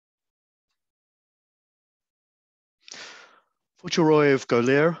Futuroev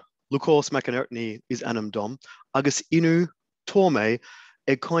Goler, Luke McInerney is anam dom, agus inu torme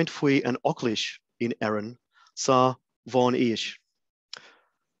e coint fui an oclish in Erin, sa von ish.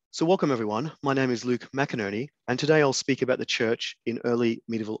 So welcome everyone, my name is Luke McInerney, and today I'll speak about the church in early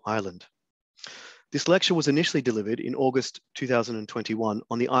medieval Ireland. This lecture was initially delivered in August 2021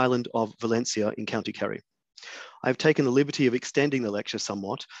 on the island of Valencia in County Kerry. I've taken the liberty of extending the lecture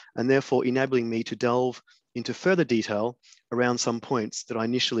somewhat and therefore enabling me to delve into further detail around some points that I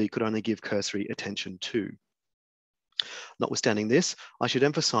initially could only give cursory attention to. Notwithstanding this, I should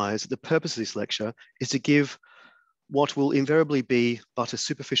emphasize that the purpose of this lecture is to give what will invariably be but a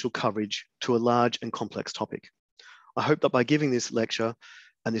superficial coverage to a large and complex topic. I hope that by giving this lecture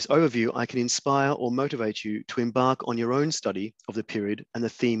and this overview, I can inspire or motivate you to embark on your own study of the period and the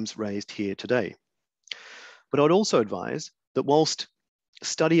themes raised here today. But I'd also advise that whilst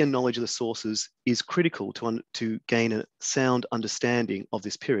study and knowledge of the sources is critical to gain a sound understanding of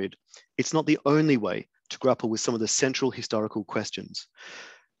this period, it's not the only way to grapple with some of the central historical questions.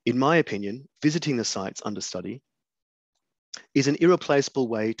 In my opinion, visiting the sites under study is an irreplaceable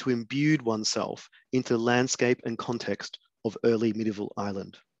way to imbue oneself into the landscape and context of early medieval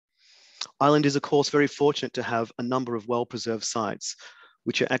Ireland. Ireland is, of course, very fortunate to have a number of well-preserved sites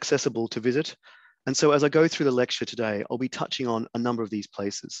which are accessible to visit. And so as I go through the lecture today, I'll be touching on a number of these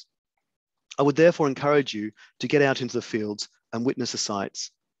places. I would therefore encourage you to get out into the fields and witness the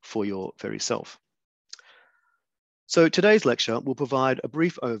sites for your very self. So today's lecture will provide a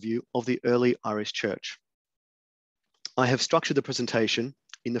brief overview of the early Irish church. I have structured the presentation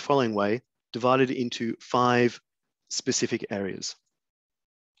in the following way, divided into 5 specific areas.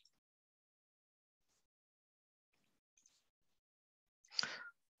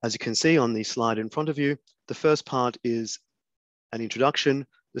 As you can see on the slide in front of you, the first part is an introduction,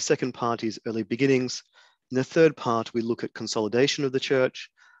 the second part is early beginnings, in the third part we look at consolidation of the church,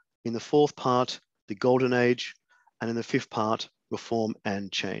 in the fourth part, the Golden Age, and in the fifth part, reform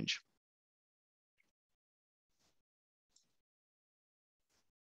and change.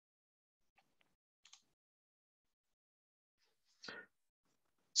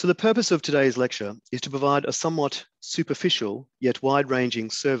 So the purpose of today's lecture is to provide a somewhat superficial yet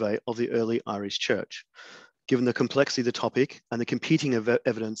wide-ranging survey of the early Irish church. Given the complexity of the topic and the competing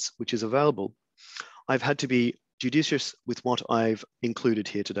evidence which is available, I've had to be judicious with what I've included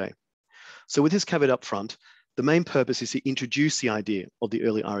here today. So with this caveat up front, the main purpose is to introduce the idea of the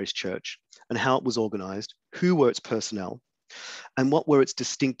early Irish church and how it was organized, who were its personnel, and what were its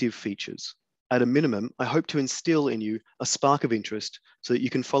distinctive features. At a minimum, I hope to instill in you a spark of interest so that you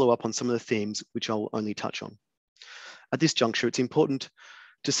can follow up on some of the themes which I will only touch on. At this juncture, it's important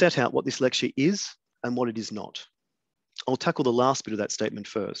to set out what this lecture is and what it is not. I'll tackle the last bit of that statement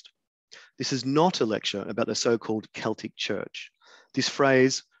first. This is not a lecture about the so-called Celtic Church. This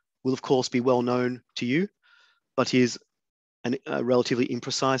phrase will of course be well known to you, but is a relatively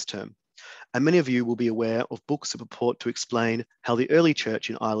imprecise term. And many of you will be aware of books that purport to explain how the early church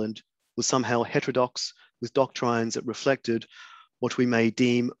in Ireland was somehow heterodox with doctrines that reflected what we may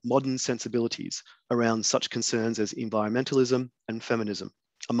deem modern sensibilities around such concerns as environmentalism and feminism,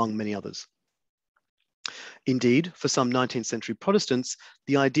 among many others. Indeed, for some 19th century Protestants,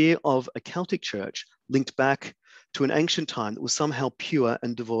 the idea of a Celtic church linked back to an ancient time that was somehow pure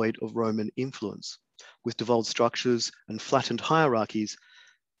and devoid of Roman influence, with devolved structures and flattened hierarchies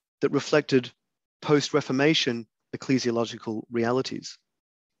that reflected post-Reformation ecclesiastical realities.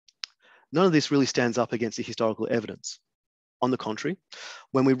 None of this really stands up against the historical evidence. On the contrary,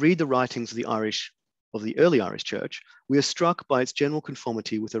 when we read the writings of the early Irish church, we are struck by its general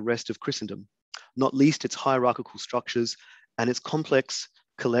conformity with the rest of Christendom, not least its hierarchical structures and its complex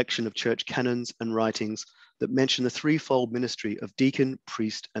collection of church canons and writings that mention the threefold ministry of deacon,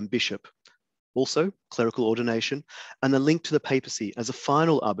 priest, and bishop. Also, clerical ordination and the link to the papacy as a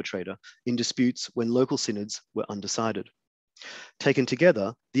final arbitrator in disputes when local synods were undecided. Taken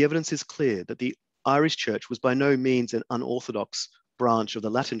together, the evidence is clear that the Irish church was by no means an unorthodox branch of the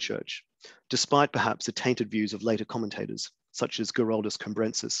Latin church, despite perhaps the tainted views of later commentators, such as Giraldus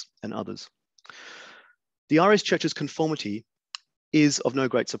Cambrensis and others. The Irish church's conformity is of no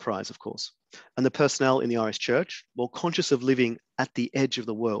great surprise, of course, and the personnel in the Irish church, while conscious of living at the edge of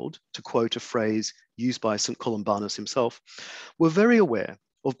the world, to quote a phrase used by St. Columbanus himself, were very aware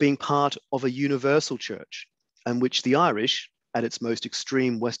of being part of a universal church, and which the Irish, at its most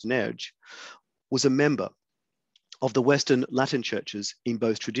extreme western edge, was a member of the Western Latin churches in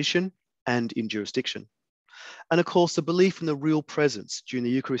both tradition and in jurisdiction. And of course, the belief in the real presence during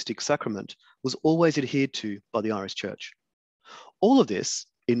the Eucharistic sacrament was always adhered to by the Irish church. All of this,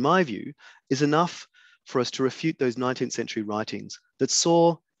 in my view, is enough for us to refute those 19th century writings that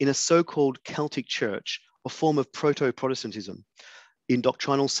saw in a so-called Celtic church a form of proto-Protestantism in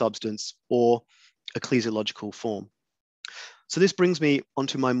doctrinal substance or ecclesiological form. So this brings me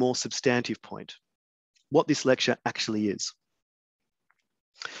onto my more substantive point, what this lecture actually is.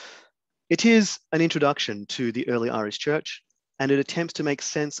 It is an introduction to the early Irish Church, and it attempts to make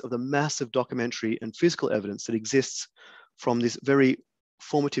sense of the massive documentary and physical evidence that exists from this very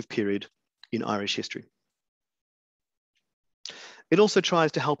formative period in Irish history. It also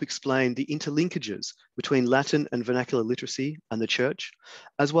tries to help explain the interlinkages between Latin and vernacular literacy and the church,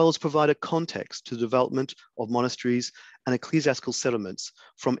 as well as provide a context to the development of monasteries and ecclesiastical settlements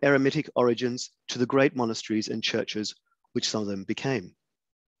from eremitic origins to the great monasteries and churches, which some of them became.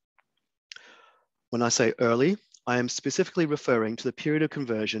 When I say early, I am specifically referring to the period of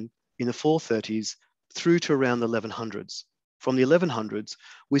conversion in the 430s through to around the 1100s. From the 1100s,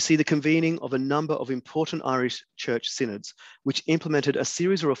 we see the convening of a number of important Irish church synods, which implemented a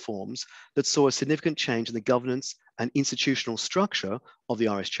series of reforms that saw a significant change in the governance and institutional structure of the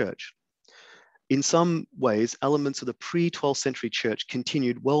Irish church. In some ways, elements of the pre-12th century church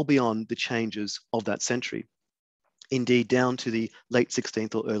continued well beyond the changes of that century, indeed down to the late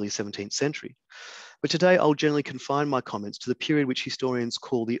 16th or early 17th century. But today I'll generally confine my comments to the period which historians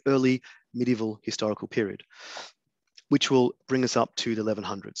call the early medieval historical period, which will bring us up to the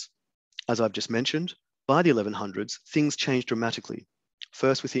 1100s. As I've just mentioned, by the 1100s, things changed dramatically.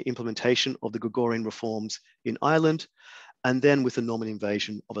 First with the implementation of the Gregorian reforms in Ireland, and then with the Norman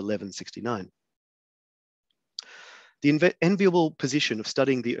invasion of 1169. The enviable position of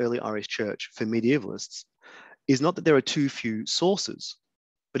studying the early Irish church for medievalists is not that there are too few sources,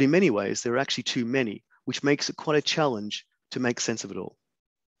 but in many ways, there are actually too many, which makes it quite a challenge to make sense of it all.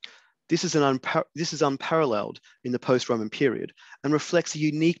 This is unparalleled in the post-Roman period and reflects the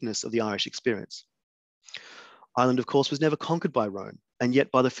uniqueness of the Irish experience. Ireland, of course, was never conquered by Rome, and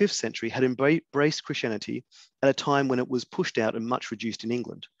yet by the 5th century had embraced Christianity at a time when it was pushed out and much reduced in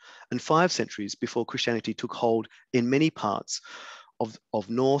England, and 5 centuries before Christianity took hold in many parts of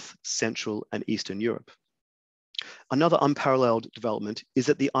North, Central, and Eastern Europe. Another unparalleled development is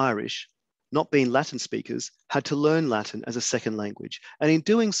that the Irish, not being Latin speakers, had to learn Latin as a second language. And in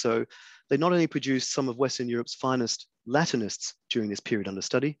doing so, they not only produced some of Western Europe's finest Latinists during this period under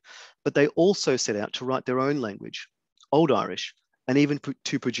study, but they also set out to write their own language, Old Irish, and even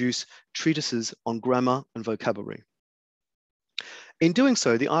to produce treatises on grammar and vocabulary. In doing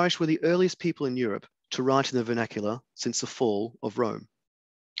so, the Irish were the earliest people in Europe to write in the vernacular since the fall of Rome.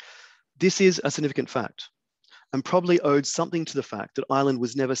 This is a significant fact, and probably owed something to the fact that Ireland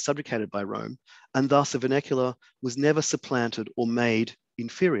was never subjugated by Rome, and thus the vernacular was never supplanted or made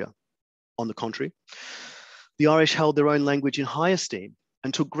inferior. On the contrary, the Irish held their own language in high esteem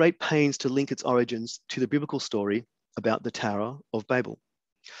and took great pains to link its origins to the biblical story about the Tower of Babel.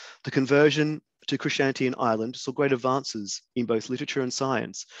 The conversion to Christianity in Ireland saw great advances in both literature and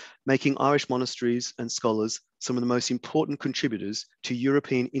science, making Irish monasteries and scholars some of the most important contributors to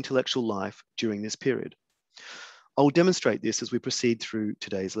European intellectual life during this period. I will demonstrate this as we proceed through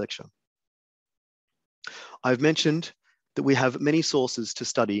today's lecture. I've mentioned that we have many sources to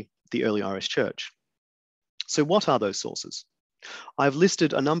study the early Irish church. So what are those sources? I've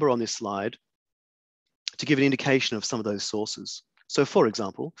listed a number on this slide to give an indication of some of those sources. So for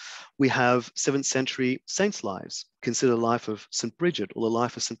example, we have 7th century saints' lives, consider the life of St. Bridget or the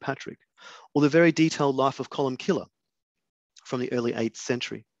life of St. Patrick, or the very detailed life of Columcille from the early 8th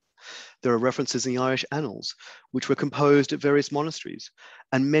century. There are references in the Irish annals, which were composed at various monasteries,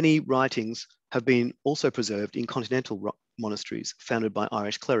 and many writings have been also preserved in continental monasteries founded by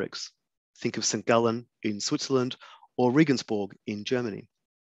Irish clerics. Think of St. Gallen in Switzerland or Regensburg in Germany.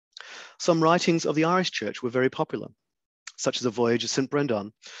 Some writings of the Irish church were very popular, such as the Voyage of St.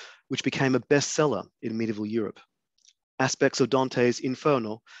 Brendan, which became a bestseller in medieval Europe. Aspects of Dante's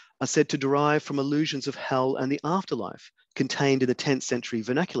Inferno are said to derive from allusions of hell and the afterlife contained in the 10th century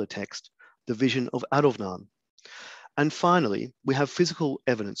vernacular text, the Vision of Adovnan. And finally, we have physical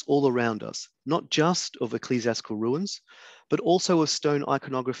evidence all around us, not just of ecclesiastical ruins, but also of stone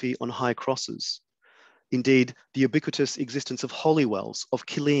iconography on high crosses. Indeed, the ubiquitous existence of holy wells, of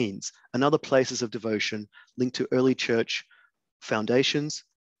Killeens, and other places of devotion linked to early church foundations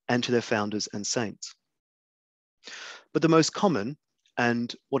and to their founders and saints. But the most common,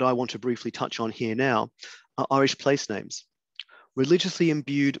 and what I want to briefly touch on here now, are Irish place names. Religiously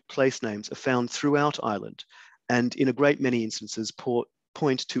imbued place names are found throughout Ireland, and in a great many instances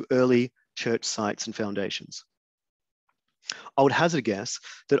point to early church sites and foundations. I would hazard a guess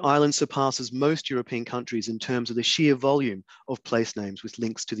that Ireland surpasses most European countries in terms of the sheer volume of place names with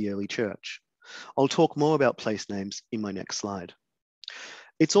links to the early church. I'll talk more about place names in my next slide.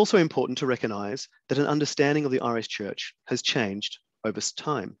 It's also important to recognise that an understanding of the Irish Church has changed over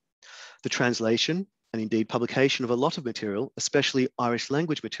time. The translation and indeed publication of a lot of material, especially Irish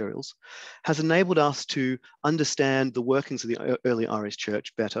language materials, has enabled us to understand the workings of the early Irish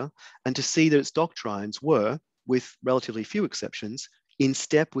Church better and to see that its doctrines were, with relatively few exceptions, in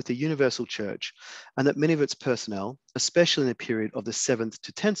step with the universal church, and that many of its personnel, especially in the period of the 7th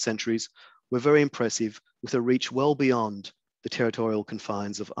to 10th centuries, were very impressive with a reach well beyond the territorial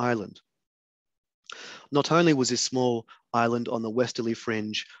confines of Ireland. Not only was this small island on the westerly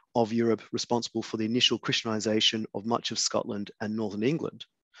fringe of Europe responsible for the initial Christianization of much of Scotland and northern England,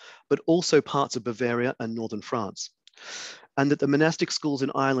 but also parts of Bavaria and northern France, and that the monastic schools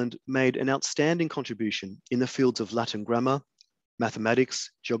in Ireland made an outstanding contribution in the fields of Latin grammar,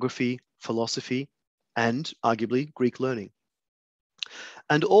 mathematics, geography, philosophy, and arguably Greek learning.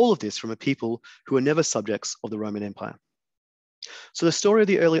 And all of this from a people who were never subjects of the Roman Empire. So the story of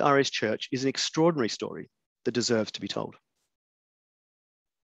the early Irish Church is an extraordinary story that deserves to be told.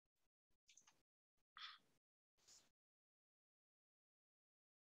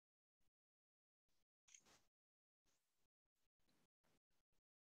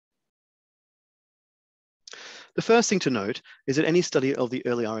 The first thing to note is that any study of the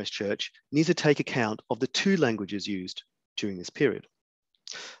early Irish Church needs to take account of the two languages used during this period.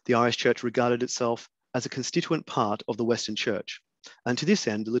 The Irish Church regarded itself as a constituent part of the Western Church, and to this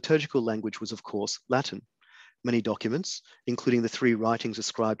end, the liturgical language was, of course, Latin. Many documents, including the 3 writings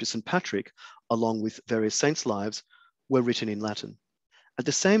ascribed to St. Patrick, along with various saints' lives, were written in Latin. At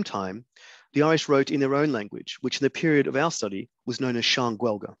the same time, the Irish wrote in their own language, which in the period of our study was known as Sean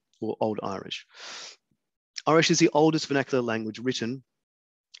Gaeilge, or Old Irish. Irish is the oldest vernacular language written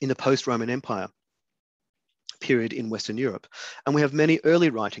in the post-Roman Empire period in Western Europe, and we have many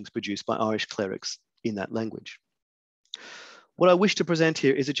early writings produced by Irish clerics in that language. What I wish to present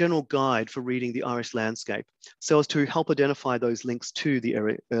here is a general guide for reading the Irish landscape so as to help identify those links to the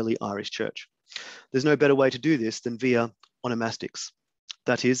early Irish Church. There's no better way to do this than via onomastics,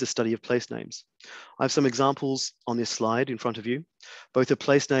 that is, the study of place names. I have some examples on this slide in front of you, both of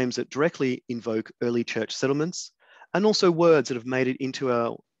place names that directly invoke early church settlements and also words that have made it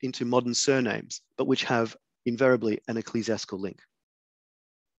into modern surnames, but which have invariably an ecclesiastical link.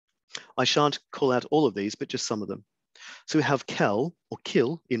 I shan't call out all of these, but just some of them. So we have Kell, or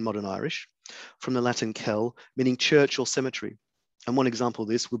Kill in modern Irish, from the Latin Kell, meaning church or cemetery. And one example of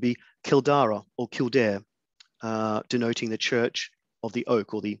this would be Kildara or Kildare, denoting the church of the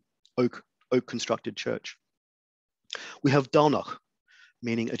oak, or the oak constructed church. We have Dalnach,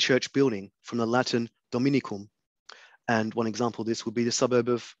 meaning a church building, from the Latin Dominicum. And one example of this would be the suburb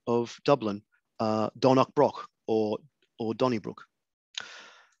of Dublin, Donachbroch or Donnybrook.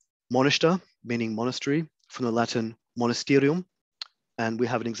 Monaster, meaning monastery, from the Latin monasterium, and we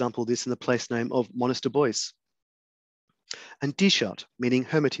have an example of this in the place name of Monasterbois. And Dishart, meaning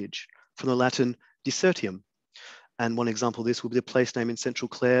hermitage, from the Latin disertium, and one example of this would be the place name in Central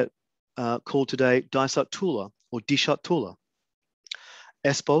Clare called today Dysart Tula or Dishart Tula.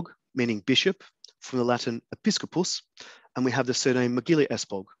 Espog, meaning bishop, from the Latin episcopus, and we have the surname McGilly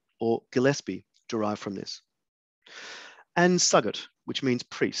Espog or Gillespie derived from this. And Suggett, which means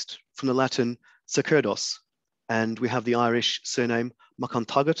priest, from the Latin sacerdos, and we have the Irish surname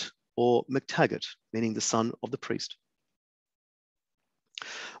McContaggart or McTaggart, meaning the son of the priest.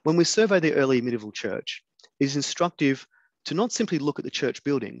 When we survey the early medieval church, it is instructive to not simply look at the church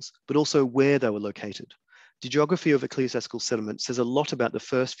buildings, but also where they were located. The geography of ecclesiastical settlement says a lot about the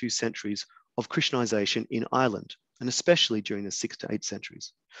first few centuries of Christianization in Ireland, and especially during the 6th to 8th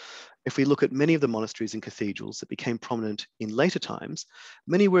centuries. If we look at many of the monasteries and cathedrals that became prominent in later times,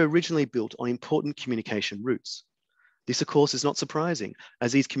 many were originally built on important communication routes. This, of course, is not surprising,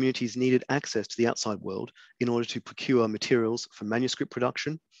 as these communities needed access to the outside world in order to procure materials for manuscript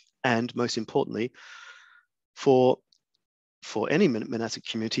production, and most importantly, for any monastic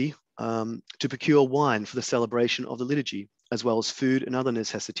community, to procure wine for the celebration of the liturgy, as well as food and other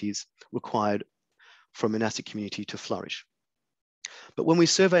necessities required for a monastic community to flourish. But when we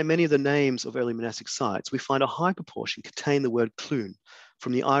survey many of the names of early monastic sites, we find a high proportion contain the word clún,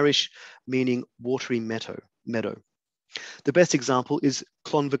 from the Irish meaning watery meadow. The best example is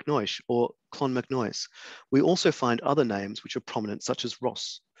Clonmacnois or Clonmacnois. We also find other names which are prominent, such as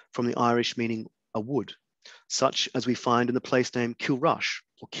Ross, from the Irish meaning a wood, such as we find in the place name Kilrush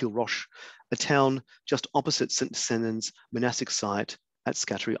or Kilrosh, a town just opposite St. Senan's monastic site at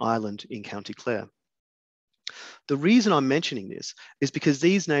Scattery Island in County Clare. The reason I'm mentioning this is because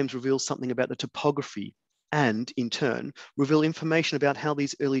these names reveal something about the topography and in turn reveal information about how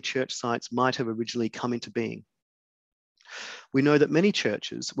these early church sites might have originally come into being. We know that many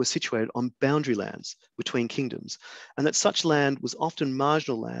churches were situated on boundary lands between kingdoms, and that such land was often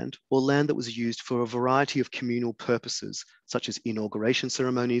marginal land or land that was used for a variety of communal purposes, such as inauguration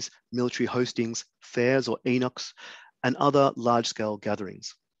ceremonies, military hostings, fairs or eunuchs, and other large-scale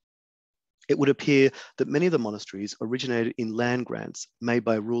gatherings. It would appear that many of the monasteries originated in land grants made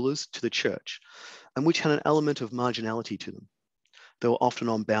by rulers to the church, and which had an element of marginality to them. They were often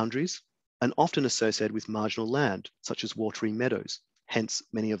on boundaries and often associated with marginal land, such as watery meadows. Hence,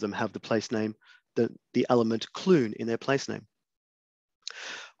 many of them have the place name, the element clune in their place name.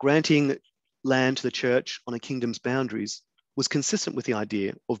 Granting land to the church on a kingdom's boundaries was consistent with the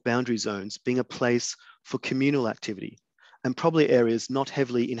idea of boundary zones being a place for communal activity and probably areas not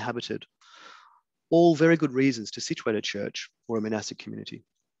heavily inhabited. All very good reasons to situate a church or a monastic community.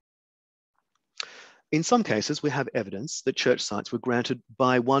 In some cases, we have evidence that church sites were granted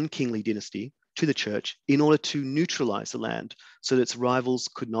by one kingly dynasty to the church in order to neutralize the land so that its rivals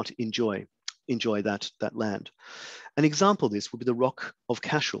could not enjoy that land. An example of this would be the Rock of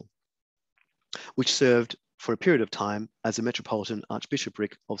Cashel, which served for a period of time as a metropolitan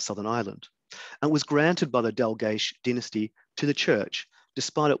archbishopric of Southern Ireland, and was granted by the Dalgaish dynasty to the church,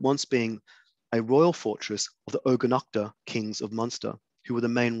 despite it once being a royal fortress of the Oganachta kings of Munster, who were the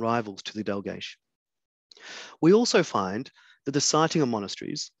main rivals to the Dalgaish. We also find that the siting of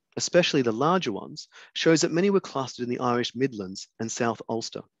monasteries, especially the larger ones, shows that many were clustered in the Irish Midlands and South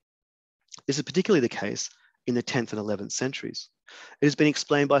Ulster. This is particularly the case in the 10th and 11th centuries. It has been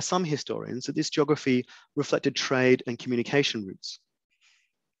explained by some historians that this geography reflected trade and communication routes.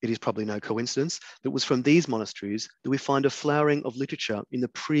 It is probably no coincidence that it was from these monasteries that we find a flowering of literature in the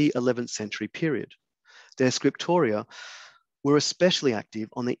pre-11th century period. Their scriptoria were especially active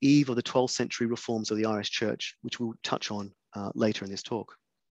on the eve of the 12th century reforms of the Irish Church, which we'll touch on later in this talk.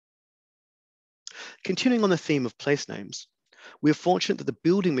 Continuing on the theme of place names, we are fortunate that the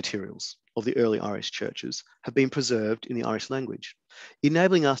building materials of the early Irish churches have been preserved in the Irish language,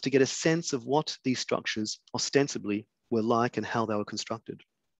 enabling us to get a sense of what these structures ostensibly were like and how they were constructed.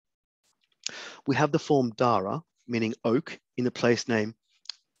 We have the form Dara, meaning oak, in the place name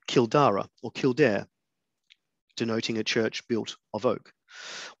Kildara or Kildare, denoting a church built of oak.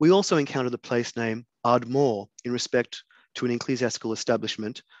 We also encounter the place name Ardmore in respect to an ecclesiastical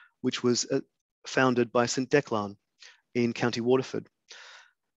establishment which was founded by St. Declan in County Waterford.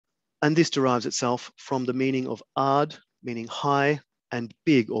 And this derives itself from the meaning of Ard, meaning high, and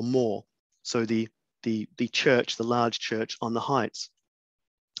big or more. So the church, the large church on the heights.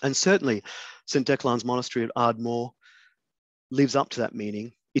 And certainly St. Declan's monastery at Ardmore lives up to that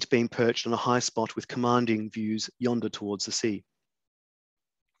meaning, it being perched on a high spot with commanding views yonder towards the sea.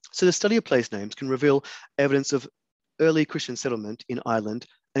 So the study of place names can reveal evidence of early Christian settlement in Ireland,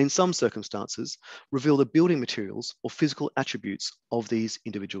 and in some circumstances, reveal the building materials or physical attributes of these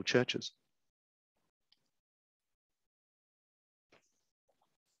individual churches.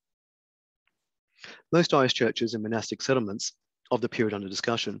 Most Irish churches and monastic settlements of the period under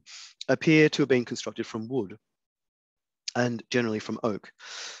discussion appear to have been constructed from wood and generally from oak.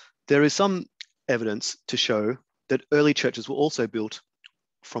 There is some evidence to show that early churches were also built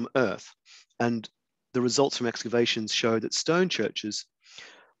from earth, and the results from excavations show that stone churches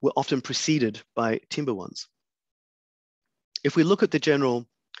were often preceded by timber ones. If we look at the general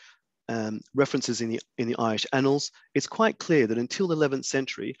references in the Irish annals, it's quite clear that until the 11th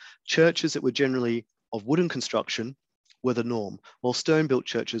century, churches that were generally of wooden construction were the norm, while stone-built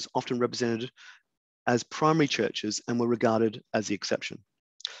churches often represented as primary churches and were regarded as the exception.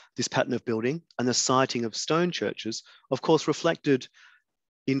 This pattern of building and the siting of stone churches, of course, reflected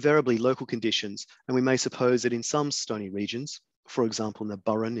invariably local conditions, and we may suppose that in some stony regions, for example, in the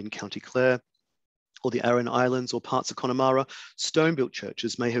Burren in County Clare, or the Aran Islands or parts of Connemara, stone-built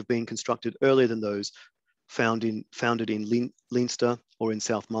churches may have been constructed earlier than those founded in Leinster or in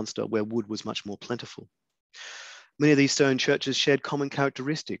South Munster, where wood was much more plentiful. Many of these stone churches shared common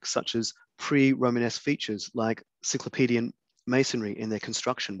characteristics, such as pre-Romanesque features like Cyclopedian masonry in their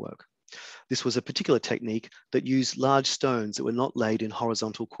construction work. This was a particular technique that used large stones that were not laid in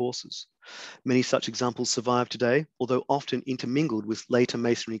horizontal courses. Many such examples survive today, although often intermingled with later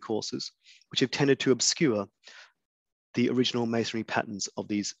masonry courses, which have tended to obscure the original masonry patterns of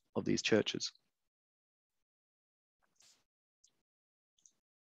these churches.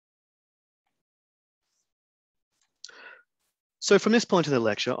 So from this point in the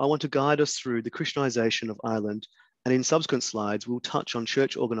lecture, I want to guide us through the Christianization of Ireland, and in subsequent slides, we'll touch on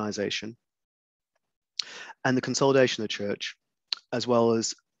church organization and the consolidation of the church, as well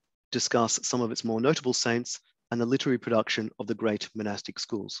as discuss some of its more notable saints and the literary production of the great monastic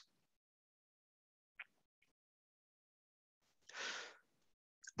schools.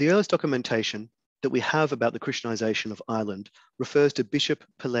 The earliest documentation that we have about the Christianization of Ireland refers to Bishop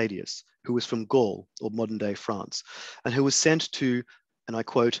Palladius, who was from Gaul, or modern-day France, and who was sent to, and I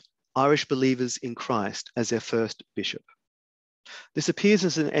quote, Irish believers in Christ as their first bishop. This appears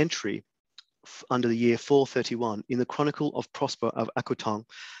as an entry under the year 431 in the Chronicle of Prosper of Aquitaine,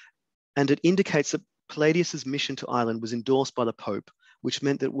 and it indicates that Palladius's mission to Ireland was endorsed by the Pope, which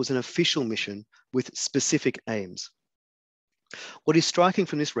meant that it was an official mission with specific aims. What is striking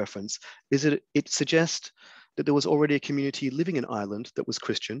from this reference is that it suggests that there was already a community living in Ireland that was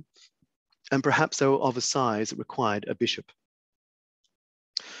Christian, and perhaps they were of a size that required a bishop.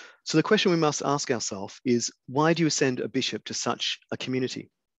 So the question we must ask ourselves is, why do you send a bishop to such a community?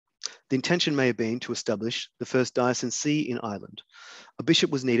 The intention may have been to establish the first diocesan see in Ireland. A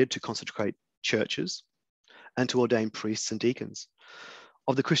bishop was needed to consecrate churches and to ordain priests and deacons.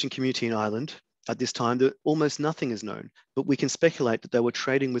 Of the Christian community in Ireland at this time, almost nothing is known, but we can speculate that they were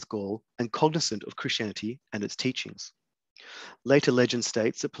trading with Gaul and cognizant of Christianity and its teachings. Later legend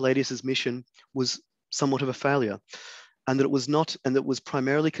states that Palladius's mission was somewhat of a failure, and that it was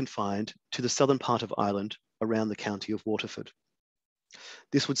primarily confined to the southern part of Ireland around the county of Waterford.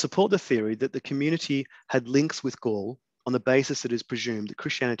 This would support the theory that the community had links with Gaul on the basis that it is presumed that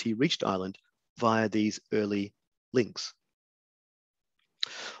Christianity reached Ireland via these early links.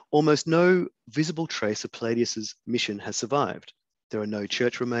 Almost no visible trace of Palladius's mission has survived. There are no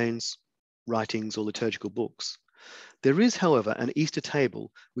church remains, writings, or liturgical books. There is, however, an Easter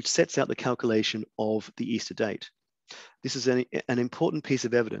table which sets out the calculation of the Easter date. This is an important piece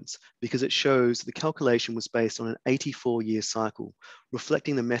of evidence because it shows the calculation was based on an 84-year cycle,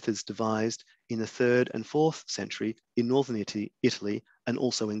 reflecting the methods devised in the 3rd and 4th century in northern Italy and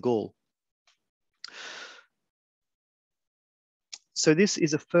also in Gaul. So this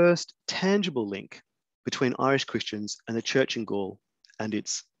is a first tangible link between Irish Christians and the church in Gaul and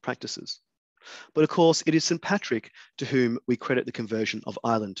its practices. But of course, it is St. Patrick to whom we credit the conversion of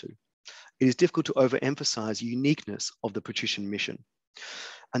Ireland to. It is difficult to overemphasize the uniqueness of the patrician mission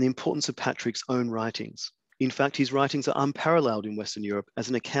and the importance of Patrick's own writings. In fact, his writings are unparalleled in Western Europe as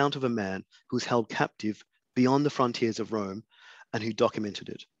an account of a man who was held captive beyond the frontiers of Rome and who documented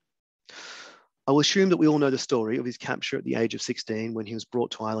it. I will assume that we all know the story of his capture at the age of 16 when he was brought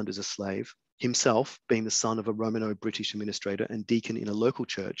to Ireland as a slave, himself being the son of a Romano-British administrator and deacon in a local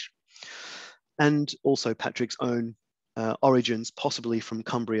church, and also Patrick's own origins, possibly from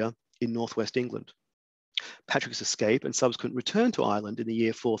Cumbria in northwest England. Patrick's escape and subsequent return to Ireland in the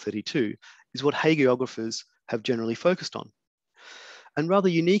year 432 is what hagiographers have generally focused on. And rather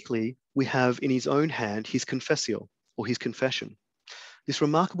uniquely, we have in his own hand his confessio, or his confession. This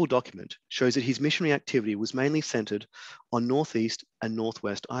remarkable document shows that his missionary activity was mainly centered on northeast and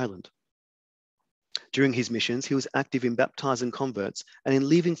northwest Ireland. During his missions, he was active in baptizing converts and in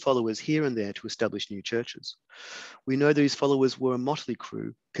leaving followers here and there to establish new churches. We know that his followers were a motley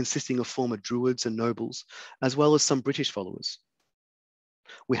crew consisting of former druids and nobles, as well as some British followers.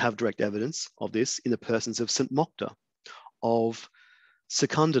 We have direct evidence of this in the persons of St. Mocta, of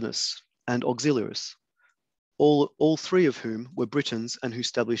Secundinus and Auxiliaris, all three of whom were Britons and who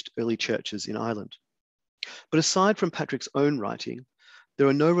established early churches in Ireland. But aside from Patrick's own writing, there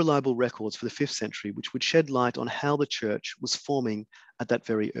are no reliable records for the 5th century which would shed light on how the church was forming at that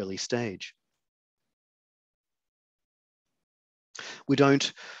very early stage. We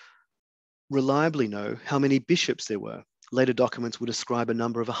don't reliably know how many bishops there were. Later documents would ascribe a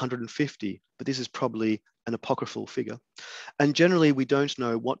number of 150, but this is probably an apocryphal figure. And generally, we don't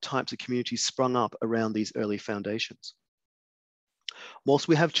know what types of communities sprung up around these early foundations. Whilst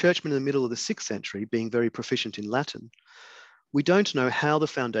we have churchmen in the middle of the 6th century being very proficient in Latin, we don't know how the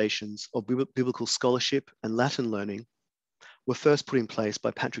foundations of biblical scholarship and Latin learning were first put in place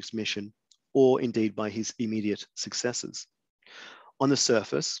by Patrick's mission, or indeed by his immediate successors. On the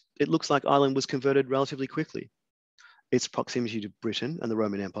surface, it looks like Ireland was converted relatively quickly. Its proximity to Britain and the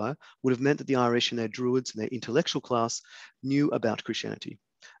Roman Empire would have meant that the Irish and their druids and their intellectual class knew about Christianity.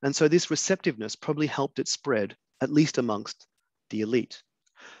 And so this receptiveness probably helped it spread, at least amongst the elite.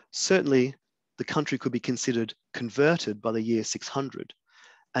 Certainly, the country could be considered converted by the year 600.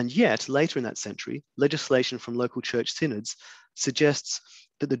 And yet, later in that century, legislation from local church synods suggests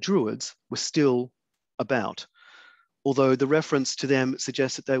that the druids were still about, although the reference to them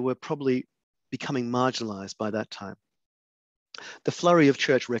suggests that they were probably becoming marginalized by that time. The flurry of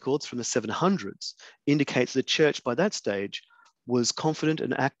church records from the 700s indicates the church by that stage was confident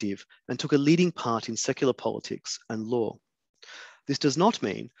and active and took a leading part in secular politics and law. This does not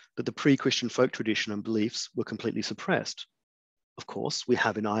mean that the pre-Christian folk tradition and beliefs were completely suppressed. Of course, we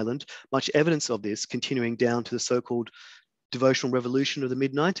have in Ireland much evidence of this continuing down to the so-called devotional revolution of the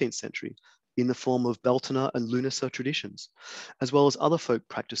mid-19th century in the form of Beltana and Lunasa traditions, as well as other folk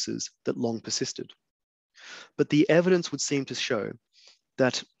practices that long persisted. But the evidence would seem to show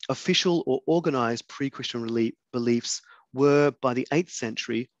that official or organized pre-Christian beliefs were, by the 8th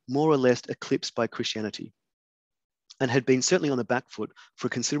century, more or less eclipsed by Christianity, and had been certainly on the back foot for a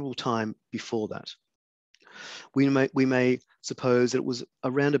considerable time before that. We may suppose that it was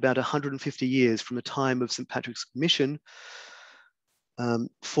around about 150 years from the time of St. Patrick's mission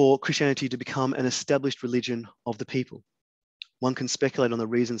for Christianity to become an established religion of the people. One can speculate on the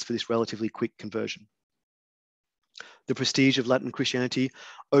reasons for this relatively quick conversion. The prestige of Latin Christianity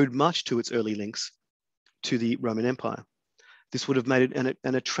owed much to its early links to the Roman Empire. This would have made it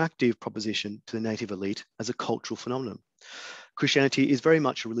an attractive proposition to the native elite as a cultural phenomenon. Christianity is very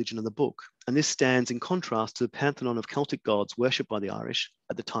much a religion of the book, and this stands in contrast to the pantheon of Celtic gods worshipped by the Irish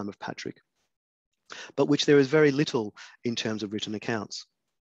at the time of Patrick, but which there is very little in terms of written accounts.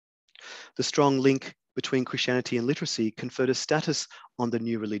 The strong link between Christianity and literacy conferred a status on the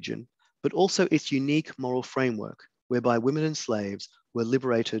new religion, but also its unique moral framework, whereby women and slaves were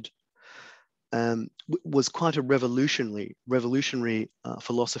liberated, was quite a revolutionary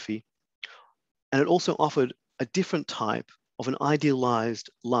philosophy. And it also offered a different type of an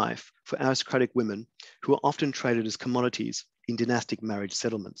idealized life for aristocratic women who were often traded as commodities in dynastic marriage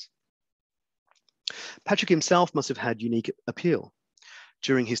settlements. Patrick himself must have had unique appeal.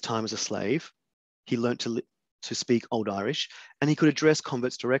 During his time as a slave, he learnt to speak Old Irish, and he could address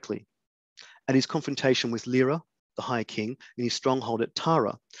converts directly. At his confrontation with Lyra, the High King, in his stronghold at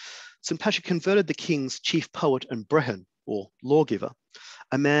Tara, St. Patrick converted the king's chief poet and brehon, or lawgiver,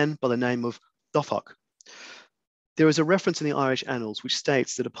 a man by the name of Dofach. There is a reference in the Irish annals which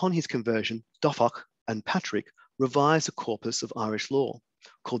states that upon his conversion, Dofach and Patrick revised a corpus of Irish law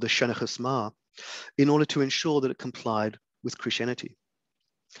called the Shenachas Ma in order to ensure that it complied with Christianity.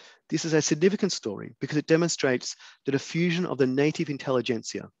 This is a significant story because it demonstrates that a fusion of the native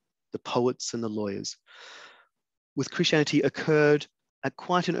intelligentsia, the poets and the lawyers, with Christianity occurred at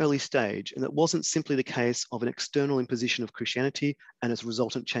quite an early stage, and it wasn't simply the case of an external imposition of Christianity and its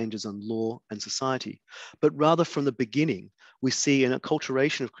resultant changes on law and society, but rather from the beginning, we see an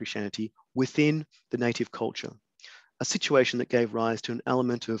acculturation of Christianity within the native culture, a situation that gave rise to an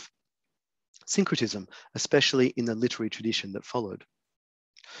element of syncretism, especially in the literary tradition that followed.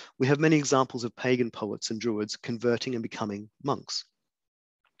 We have many examples of pagan poets and druids converting and becoming monks.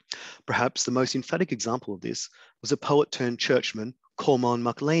 Perhaps the most emphatic example of this was a poet turned churchman, Cormac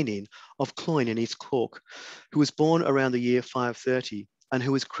MacLeanine of Cloyne in East Cork, who was born around the year 530 and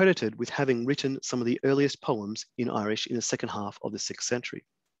who is credited with having written some of the earliest poems in Irish in the second half of the 6th century.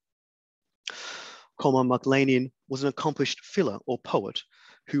 Cormac MacLeanine was an accomplished filler or poet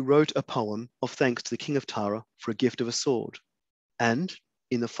who wrote a poem of thanks to the King of Tara for a gift of a sword. And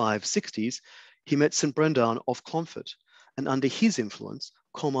in the 560s, he met St. Brendan of Clonfert, and under his influence,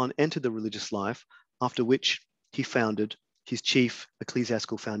 Cormac entered the religious life, after which he founded his chief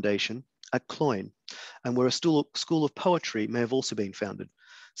ecclesiastical foundation at Cloyne, and where a school of poetry may have also been founded,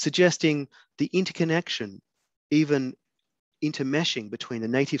 suggesting the interconnection, even intermeshing between the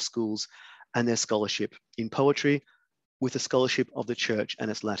native schools and their scholarship in poetry with the scholarship of the church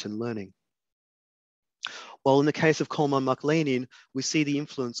and its Latin learning. While in the case of Cormac MacLeanine, we see the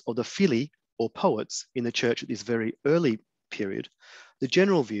influence of the fili, or poets, in the church at this very early period, the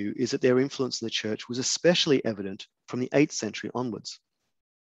general view is that their influence in the church was especially evident from the 8th century onwards.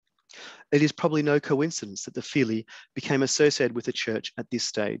 It is probably no coincidence that the fili became associated with the church at this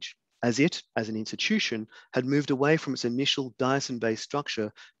stage, as it, as an institution, had moved away from its initial diocesan-based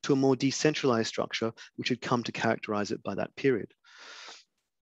structure to a more decentralized structure which had come to characterize it by that period.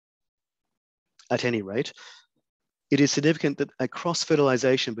 At any rate, it is significant that a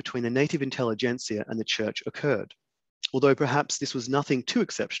cross-fertilization between the native intelligentsia and the church occurred, although perhaps this was nothing too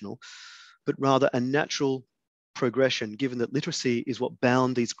exceptional, but rather a natural progression, given that literacy is what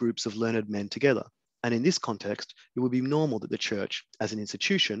bound these groups of learned men together. And in this context, it would be normal that the church, as an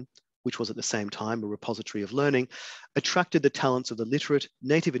institution, which was at the same time a repository of learning, attracted the talents of the literate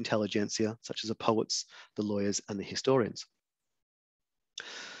native intelligentsia, such as the poets, the lawyers, and the historians.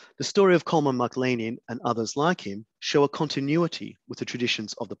 The story of Cormac MacLeanine and others like him show a continuity with the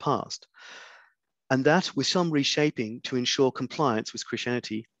traditions of the past, and that with some reshaping to ensure compliance with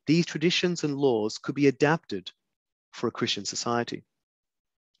Christianity, these traditions and laws could be adapted for a Christian society.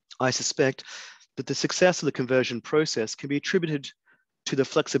 I suspect that the success of the conversion process can be attributed to the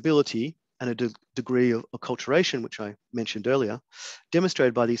flexibility and a degree of acculturation, which I mentioned earlier,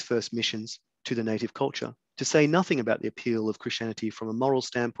 demonstrated by these first missions to the native culture, to say nothing about the appeal of Christianity from a moral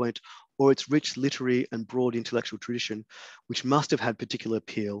standpoint or its rich literary and broad intellectual tradition, which must have had particular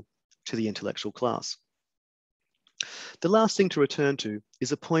appeal to the intellectual class. The last thing to return to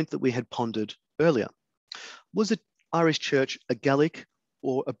is a point that we had pondered earlier. Was the Irish church a Gaelic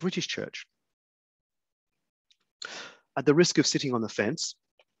or a British church? At the risk of sitting on the fence,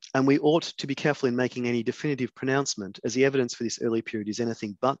 and we ought to be careful in making any definitive pronouncement, as the evidence for this early period is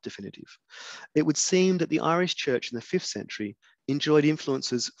anything but definitive, it would seem that the Irish church in the 5th century enjoyed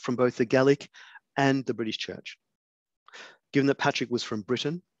influences from both the Gaelic and the British church. Given that Patrick was from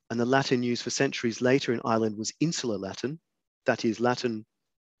Britain, and the Latin used for centuries later in Ireland was Insular Latin, that is Latin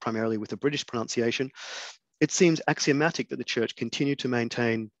primarily with a British pronunciation, it seems axiomatic that the church continued to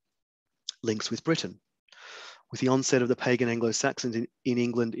maintain links with Britain. With the onset of the pagan Anglo-Saxons in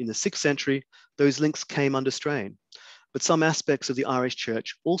England in the 6th century, those links came under strain. But some aspects of the Irish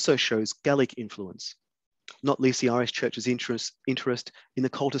church also shows Gaelic influence, not least the Irish church's interest in the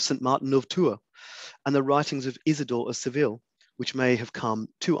cult of St. Martin of Tours and the writings of Isidore of Seville, which may have come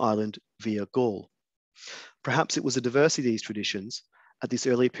to Ireland via Gaul. Perhaps it was a diversity of these traditions at this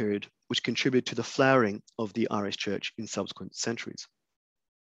early period which contributed to the flowering of the Irish church in subsequent centuries.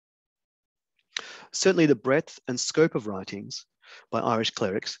 Certainly the breadth and scope of writings by Irish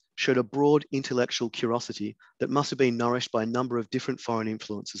clerics showed a broad intellectual curiosity that must have been nourished by a number of different foreign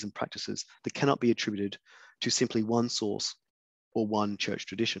influences and practices that cannot be attributed to simply one source or one church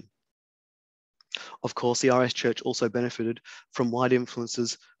tradition. Of course, the Irish church also benefited from wide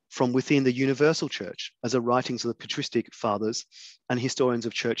influences from within the universal church, as the writings of the patristic fathers and historians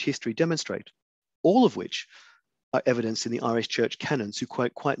of church history demonstrate, all of which are evidenced in the Irish church canons, who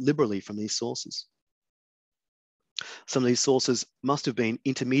quote quite liberally from these sources. Some of these sources must have been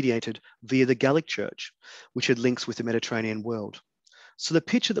intermediated via the Gaelic church, which had links with the Mediterranean world. So the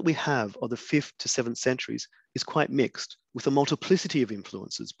picture that we have of the 5th to 7th centuries is quite mixed, with a multiplicity of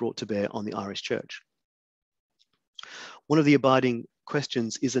influences brought to bear on the Irish church. One of the abiding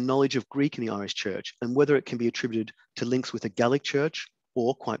questions is the knowledge of Greek in the Irish church and whether it can be attributed to links with the Gaelic church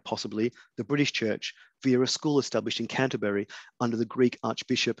or, quite possibly, the British church via a school established in Canterbury under the Greek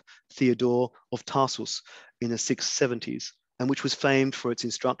Archbishop Theodore of Tarsus in the 670s, and which was famed for its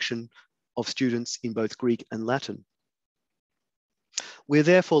instruction of students in both Greek and Latin. We're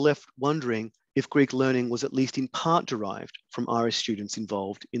therefore left wondering if Greek learning was at least in part derived from Irish students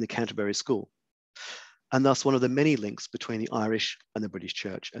involved in the Canterbury School, and thus one of the many links between the Irish and the British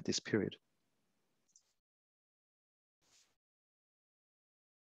church at this period.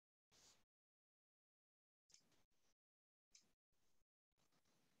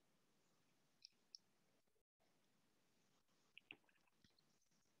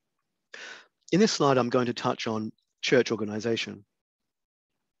 In this slide, I'm going to touch on church organization.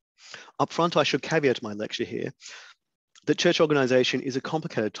 Up front, I should caveat my lecture here that church organization is a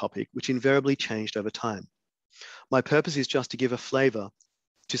complicated topic which invariably changed over time. My purpose is just to give a flavor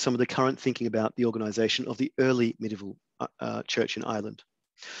to some of the current thinking about the organization of the early medieval church in Ireland.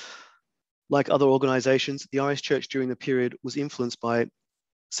 Like other organizations, the Irish church during the period was influenced by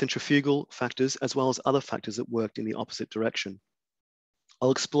centrifugal factors as well as other factors that worked in the opposite direction.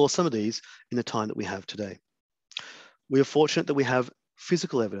 I'll explore some of these in the time that we have today. We are fortunate that we have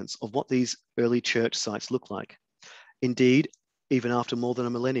physical evidence of what these early church sites look like. Indeed, even after more than a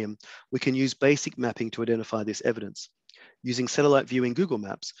millennium, we can use basic mapping to identify this evidence. Using satellite view in Google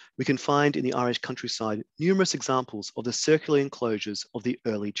Maps, we can find in the Irish countryside numerous examples of the circular enclosures of the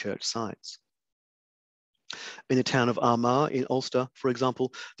early church sites. In the town of Armagh in Ulster, for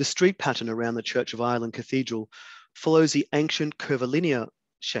example, the street pattern around the Church of Ireland Cathedral follows the ancient curvilinear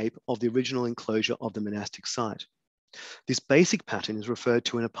shape of the original enclosure of the monastic site. This basic pattern is referred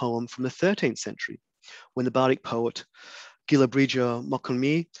to in a poem from the 13th century, when the bardic poet Gilabridge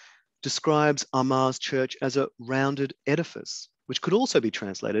Mochilmy describes Armagh's church as a rounded edifice, which could also be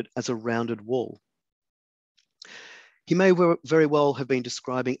translated as a rounded wall. He may very well have been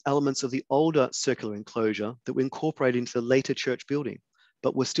describing elements of the older circular enclosure that were incorporated into the later church building,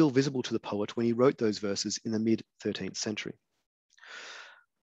 but were still visible to the poet when he wrote those verses in the mid-13th century.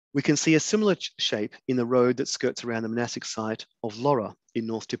 We can see a similar shape in the road that skirts around the monastic site of Lorra in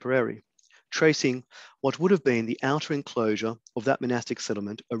North Tipperary, tracing what would have been the outer enclosure of that monastic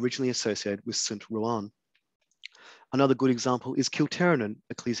settlement originally associated with St. Ruan. Another good example is Kilterranan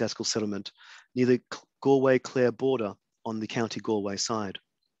ecclesiastical settlement near the Galway-Clare border on the County Galway side.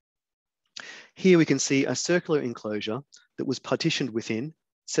 Here we can see a circular enclosure that was partitioned within,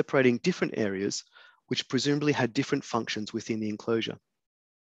 separating different areas, which presumably had different functions within the enclosure.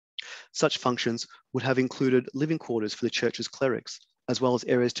 Such functions would have included living quarters for the church's clerics, as well as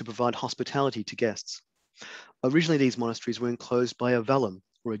areas to provide hospitality to guests. Originally, these monasteries were enclosed by a vallum,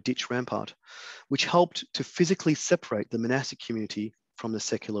 or a ditch rampart, which helped to physically separate the monastic community from the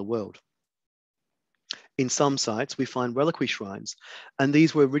secular world. In some sites, we find reliquary shrines, and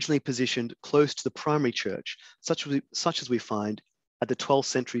these were originally positioned close to the primary church, such as we find at the 12th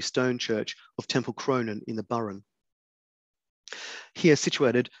century stone church of Temple Cronan in the Burren. Here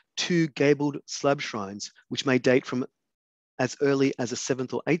situated two gabled slab shrines, which may date from as early as the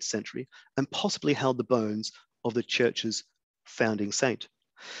 7th or 8th century, and possibly held the bones of the church's founding saint.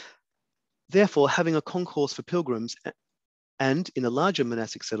 Therefore, having a concourse for pilgrims and, in a larger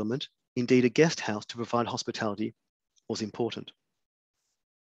monastic settlement, indeed a guest house to provide hospitality was important.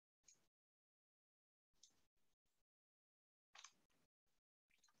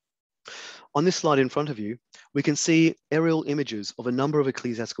 On this slide in front of you, we can see aerial images of a number of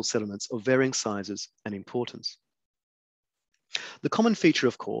ecclesiastical settlements of varying sizes and importance. The common feature,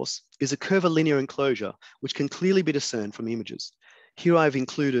 of course, is a curvilinear enclosure, which can clearly be discerned from images. Here I've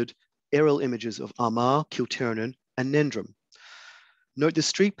included aerial images of Armagh, Kilternan, and Nendrum. Note the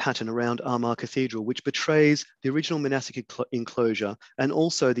street pattern around Armagh Cathedral, which betrays the original monastic enclosure and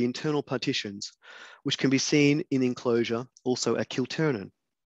also the internal partitions, which can be seen in the enclosure also at Kilternan.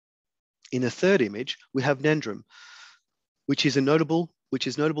 In the third image, we have Nendrum, which is notable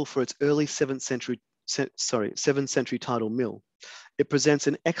for its early 7th century tidal mill. It presents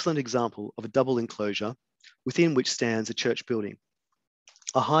an excellent example of a double enclosure within which stands a church building,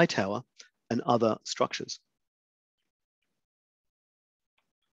 a high tower, and other structures.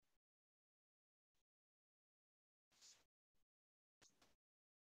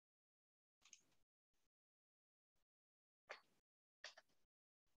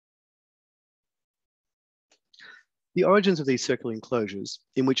 The origins of these circular enclosures,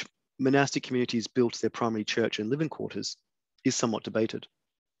 in which monastic communities built their primary church and living quarters, is somewhat debated.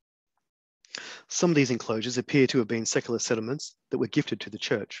 Some of these enclosures appear to have been secular settlements that were gifted to the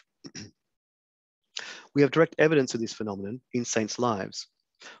church. We have direct evidence of this phenomenon in saints' lives.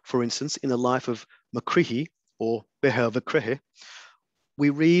 For instance, in the life of Macrehy, or Behar Macrehy, we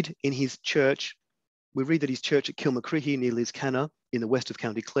read that his church at Kilmacrehy near Liscannor in the west of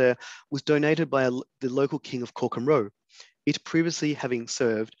County Clare was donated by the local king of Corcomroe, it previously having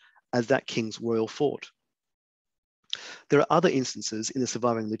served as that king's royal fort. There are other instances in the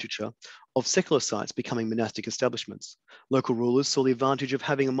surviving literature of secular sites becoming monastic establishments. Local rulers saw the advantage of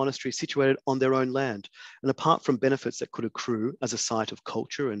having a monastery situated on their own land, and apart from benefits that could accrue as a site of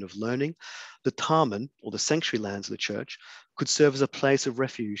culture and of learning, the tarman, or the sanctuary lands of the church, could serve as a place of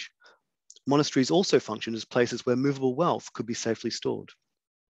refuge. Monasteries also functioned as places where movable wealth could be safely stored.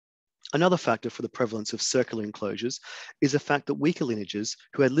 Another factor for the prevalence of circular enclosures is the fact that weaker lineages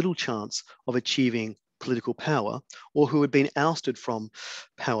who had little chance of achieving political power, or who had been ousted from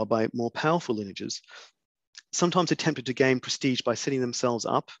power by more powerful lineages, sometimes attempted to gain prestige by setting themselves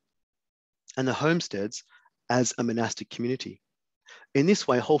up and the homesteads as a monastic community. In this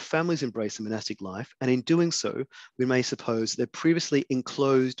way, whole families embrace the monastic life, and in doing so, we may suppose that previously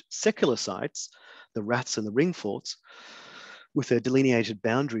enclosed secular sites, the raths and the ring forts, with their delineated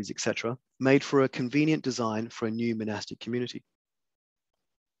boundaries, etc., made for a convenient design for a new monastic community.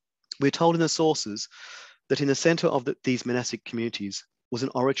 We're told in the sources that in the center of these monastic communities was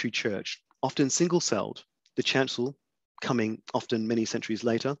an oratory church, often single-celled, the chancel coming often many centuries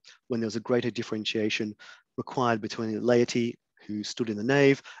later, when there was a greater differentiation required between the laity who stood in the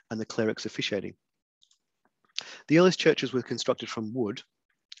nave and the clerics officiating. The earliest churches were constructed from wood,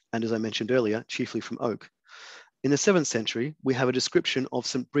 and as I mentioned earlier, chiefly from oak. In the 7th century, we have a description of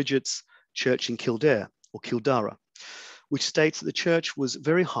St. Bridget's Church in Kildare, or Kildara, which states that the church was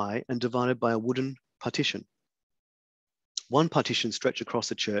very high and divided by a wooden partition. One partition stretched across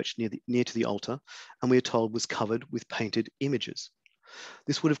the church near to the altar, and we are told was covered with painted images.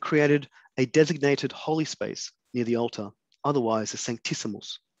 This would have created a designated holy space near the altar, otherwise the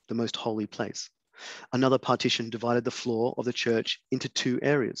Sanctissimus, the most holy place. Another partition divided the floor of the church into two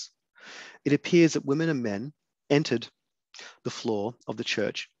areas. It appears that women and men entered the floor of the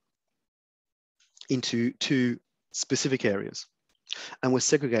church into two specific areas and were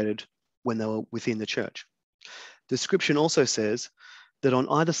segregated when they were within the church. The description also says that on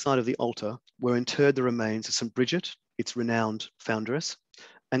either side of the altar were interred the remains of St. Bridget, its renowned foundress,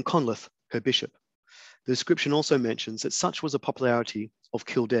 and Conleth, her bishop. The description also mentions that such was the popularity of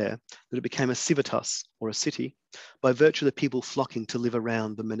Kildare that it became a civitas, or a city, by virtue of the people flocking to live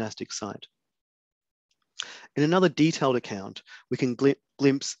around the monastic site. In another detailed account, we can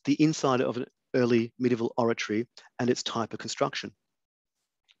glimpse the inside of an early medieval oratory and its type of construction.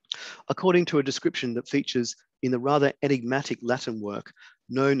 According to a description that features in the rather enigmatic Latin work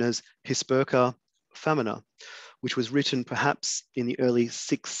known as Hisperca Famina, which was written perhaps in the early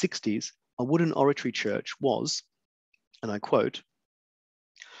 660s, a wooden oratory church was, and I quote,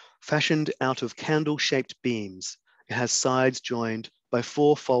 fashioned out of candle-shaped beams. It has sides joined by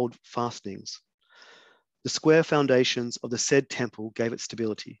four-fold fastenings. The square foundations of the said temple gave it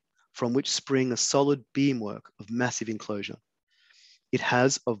stability, from which spring a solid beamwork of massive enclosure. It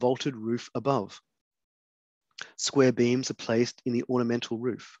has a vaulted roof above. Square beams are placed in the ornamental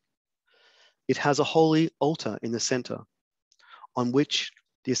roof. It has a holy altar in the center, on which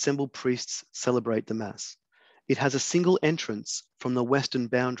the assembled priests celebrate the Mass. It has a single entrance from the western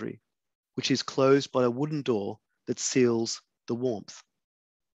boundary, which is closed by a wooden door that seals the warmth.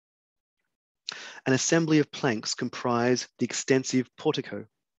 An assembly of planks comprise the extensive portico.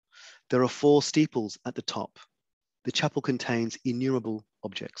 There are 4 steeples at the top. The chapel contains innumerable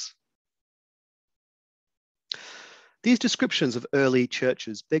objects. These descriptions of early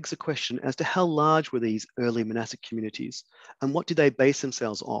churches begs a question as to how large were these early monastic communities and what did they base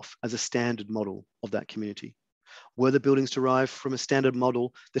themselves off as a standard model of that community? Were the buildings derived from a standard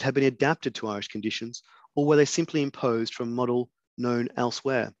model that had been adapted to Irish conditions, or were they simply imposed from a model known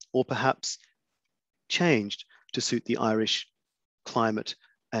elsewhere, or perhaps changed to suit the Irish climate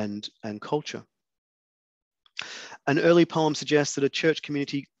and culture? An early poem suggests that a church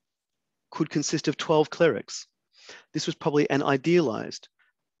community could consist of 12 clerics. This was probably an idealized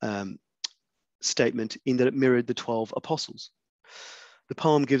statement in that it mirrored the 12 apostles. The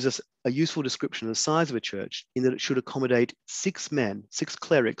poem gives us a useful description of the size of a church in that it should accommodate 6 men, 6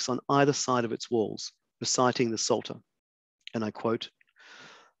 clerics on either side of its walls, reciting the Psalter. And I quote,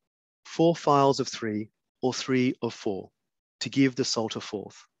 4 files of 3 or 3 of 4 to give the Psalter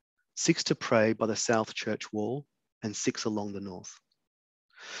forth, 6 to pray by the south church wall and 6 along the north.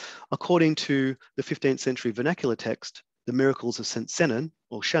 According to the 15th century vernacular text, The Miracles of St. Senan,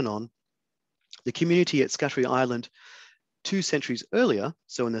 or Shannon, the community at Scattery Island 2 centuries earlier,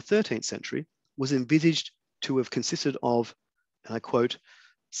 so in the 13th century, was envisaged to have consisted of, and I quote,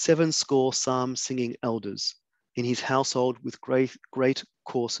 7 score psalm-singing elders in his household with great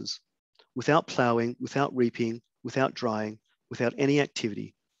courses, without ploughing, without reaping, without drying, without any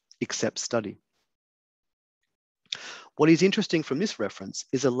activity, except study. What is interesting from this reference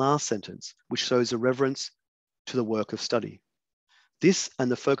is the last sentence, which shows a reverence to the work of study. This and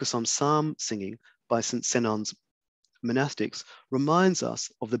the focus on psalm singing by St. Senon's monastics reminds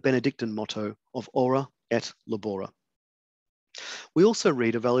us of the Benedictine motto of ora et labora. We also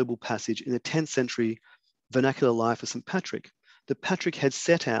read a valuable passage in the 10th century vernacular life of St. Patrick, that Patrick had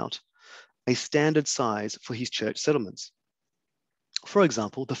set out a standard size for his church settlements. For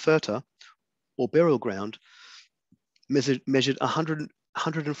example, the Furta, or burial ground, measured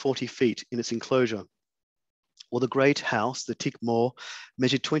 140 feet in its enclosure, while the great house, the Tick Moor,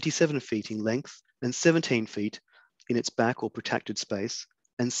 measured 27 feet in length and 17 feet in its back or protected space,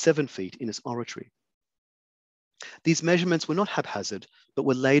 and 7 feet in its oratory. These measurements were not haphazard, but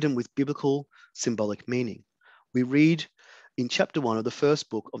were laden with biblical symbolic meaning. We read in chapter 1 of the first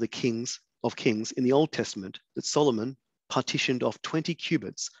book of the Kings in the Old Testament that Solomon partitioned off 20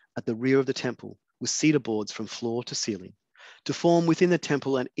 cubits at the rear of the temple with cedar boards from floor to ceiling to form within the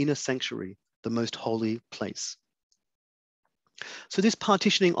temple an inner sanctuary, the most holy place. So this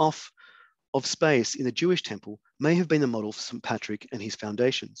partitioning off of space in the Jewish temple may have been the model for St. Patrick and his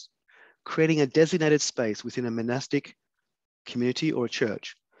foundations. Creating a designated space within a monastic community or a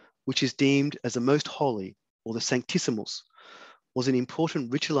church, which is deemed as the most holy or the sanctissimus, was an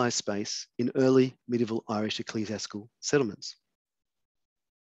important ritualized space in early medieval Irish ecclesiastical settlements.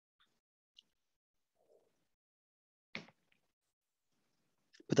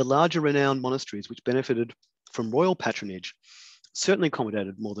 But the larger renowned monasteries which benefited from royal patronage certainly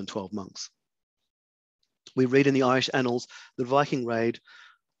accommodated more than 12 monks. We read in the Irish annals that Viking raid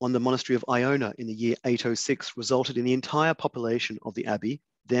on the monastery of Iona in the year 806 resulted in the entire population of the abbey,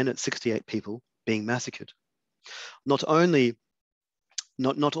 then at 68 people, being massacred. Not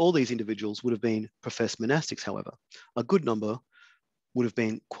all these individuals would have been professed monastics, however. A good number would have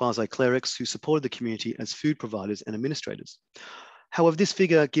been quasi-clerics who supported the community as food providers and administrators. However, this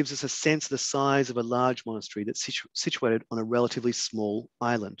figure gives us a sense of the size of a large monastery that's situated on a relatively small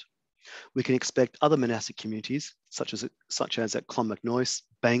island. We can expect other monastic communities, such as at Clonmacnoise,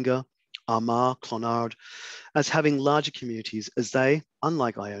 Bangor, Armagh, Clonard, as having larger communities as they,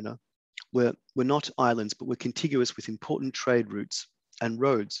 unlike Iona, were not islands, but were contiguous with important trade routes and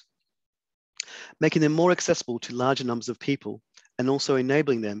roads, making them more accessible to larger numbers of people and also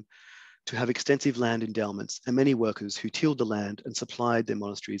enabling them to have extensive land endowments and many workers who tilled the land and supplied their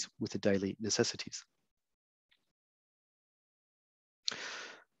monasteries with the daily necessities.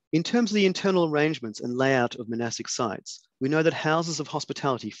 In terms of the internal arrangements and layout of monastic sites, we know that houses of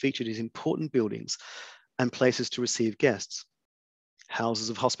hospitality featured as important buildings and places to receive guests. Houses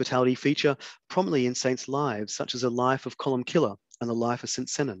of hospitality feature prominently in saints' lives, such as the life of Columbkilla and the life of St.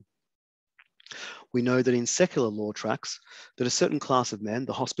 Senan. We know that in secular law tracts, that a certain class of men,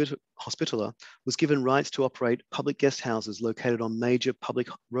 the hospitaller, was given rights to operate public guest houses located on major public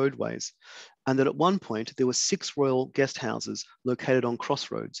roadways, and that at one point there were 6 royal guest houses located on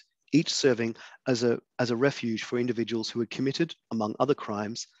crossroads, each serving as a refuge for individuals who had committed, among other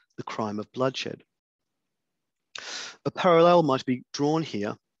crimes, the crime of bloodshed. A parallel might be drawn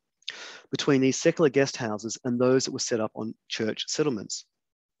here between these secular guest houses and those that were set up on church settlements,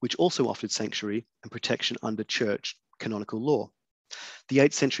 which also offered sanctuary and protection under church canonical law. The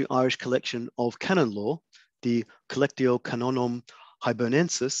 8th century Irish collection of canon law, the Collectio Canonum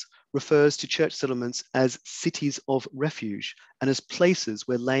Hibernensis, refers to church settlements as cities of refuge and as places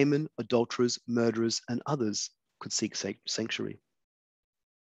where laymen, adulterers, murderers, and others could seek sanctuary.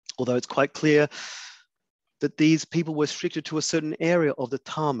 Although it's quite clear that these people were restricted to a certain area of the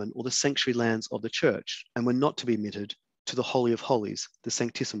Tarman or the sanctuary lands of the church and were not to be admitted to the Holy of Holies, the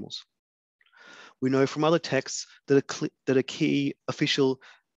Sanctissimos. We know from other texts that a key official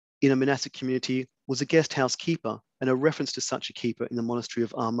in a monastic community was a guest house keeper, and a reference to such a keeper in the monastery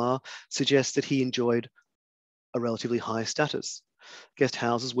of Armagh suggests that he enjoyed a relatively high status. Guest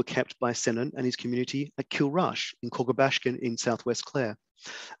houses were kept by Senan and his community at Kilrush in Corgabashkin in southwest Clare,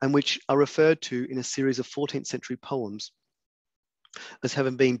 and which are referred to in a series of 14th century poems as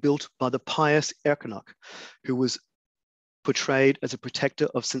having been built by the pious Erkenach, who was portrayed as a protector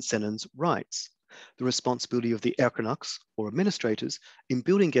of St. Senan's rights. The responsibility of the Erkenachs, or administrators, in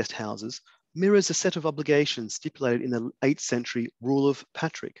building guest houses mirrors a set of obligations stipulated in the 8th century Rule of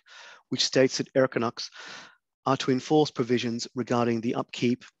Patrick, which states that Erkenachs are to enforce provisions regarding the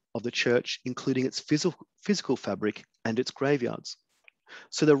upkeep of the church, including its physical fabric and its graveyards.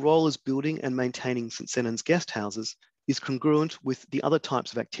 So their role as building and maintaining St. Senan's guest houses is congruent with the other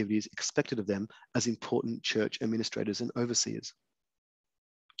types of activities expected of them as important church administrators and overseers.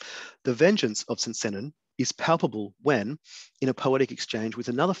 The vengeance of St. Senan is palpable when, in a poetic exchange with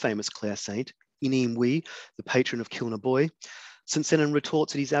another famous Clare saint, Inimwi, the patron of Kilnaboy, St. Senan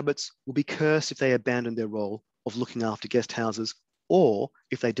retorts that his abbots will be cursed if they abandon their role of looking after guest houses or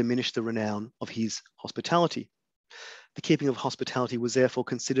if they diminish the renown of his hospitality. The keeping of hospitality was therefore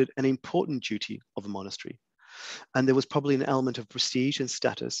considered an important duty of a monastery, and there was probably an element of prestige and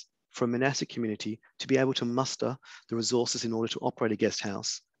status for a monastic community to be able to muster the resources in order to operate a guest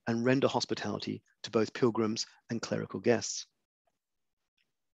house and render hospitality to both pilgrims and clerical guests.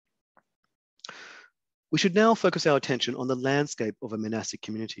 We should now focus our attention on the landscape of a monastic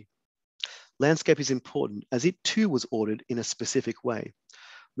community. Landscape is important as it too was ordered in a specific way.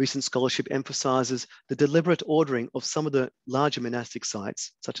 Recent scholarship emphasizes the deliberate ordering of some of the larger monastic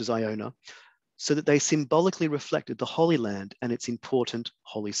sites, such as Iona, so that they symbolically reflected the Holy Land and its important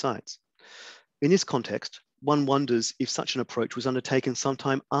holy sites. In this context, one wonders if such an approach was undertaken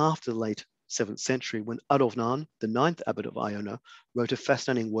sometime after the late 7th century, when Adovnan, the 9th abbot of Iona, wrote a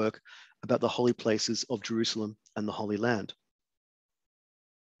fascinating work about the holy places of Jerusalem and the Holy Land.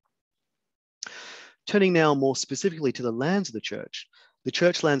 Turning now more specifically to the lands of the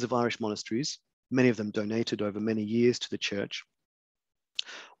church lands of Irish monasteries, many of them donated over many years to the church,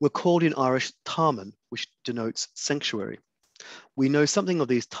 were called in Irish Tarman, which denotes sanctuary. We know something of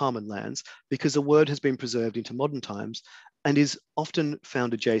these Tarman lands because the word has been preserved into modern times and is often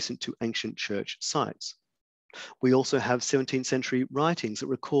found adjacent to ancient church sites. We also have 17th century writings that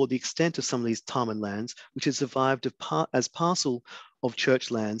record the extent of some of these Tarman lands, which has survived as parcel of church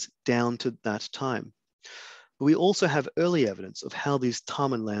lands down to that time. But we also have early evidence of how these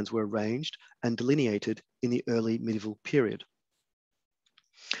Tarman lands were arranged and delineated in the early medieval period.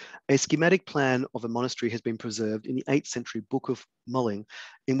 A schematic plan of a monastery has been preserved in the 8th century Book of Mulling,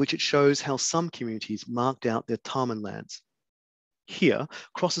 in which it shows how some communities marked out their Tarman lands. Here,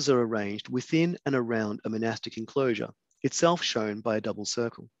 crosses are arranged within and around a monastic enclosure, itself shown by a double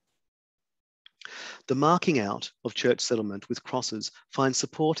circle. The marking out of church settlement with crosses finds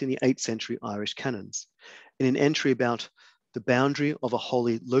support in the 8th century Irish canons. In an entry about the boundary of a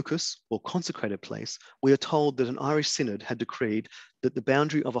holy locus or consecrated place, we are told that an Irish synod had decreed that the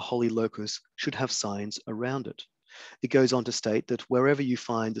boundary of a holy locus should have signs around it. It goes on to state that wherever you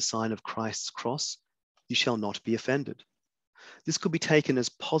find the sign of Christ's cross, you shall not be offended. This could be taken as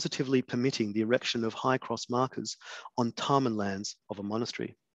positively permitting the erection of high cross markers on Tarman lands of a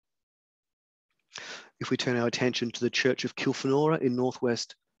monastery. If we turn our attention to the Church of Kilfenora in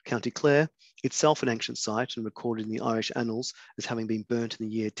northwest County Clare, itself an ancient site and recorded in the Irish annals as having been burnt in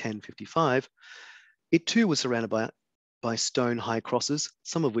the year 1055, it too was surrounded by stone high crosses,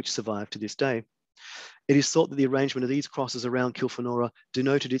 some of which survive to this day. It is thought that the arrangement of these crosses around Kilfenora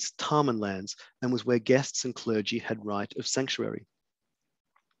denoted its Tarman lands and was where guests and clergy had right of sanctuary.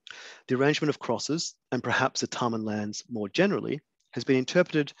 The arrangement of crosses, and perhaps the Tarman lands more generally, has been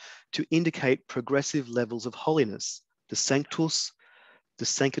interpreted to indicate progressive levels of holiness, the sanctus, the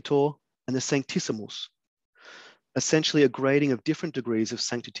sanctor, and the sanctissimus, essentially a grading of different degrees of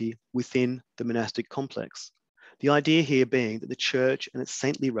sanctity within the monastic complex. The idea here being that the church and its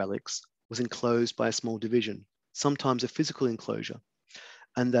saintly relics was enclosed by a small division, sometimes a physical enclosure,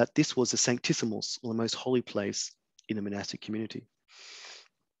 and that this was the sanctissimus, or the most holy place in the monastic community.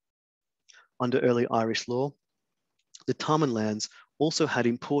 Under early Irish law, the Tarman lands also had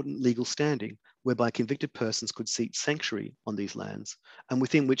important legal standing, whereby convicted persons could seek sanctuary on these lands, and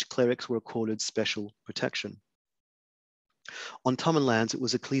within which clerics were accorded special protection. On Tarman lands, it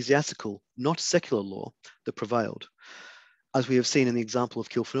was ecclesiastical, not secular law, that prevailed. As we have seen in the example of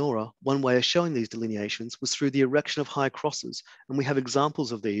Kilfenora, one way of showing these delineations was through the erection of high crosses, and we have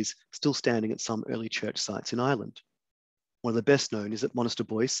examples of these still standing at some early church sites in Ireland. One of the best known is at Monaster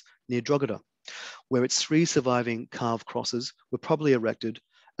Boyce near Drogheda, where its 3 surviving carved crosses were probably erected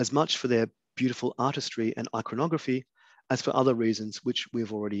as much for their beautiful artistry and iconography as for other reasons which we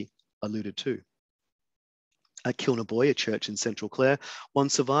have already alluded to. At Kilnaboy, a church in central Clare, one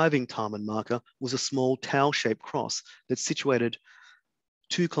surviving Tarman marker was a small towel-shaped cross that's situated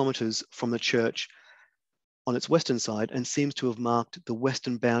 2 kilometres from the church on its western side and seems to have marked the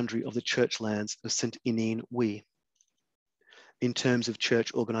western boundary of the church lands of St. Ineen Wee. In terms of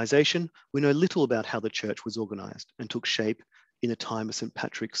church organisation, we know little about how the church was organised and took shape in the time of St.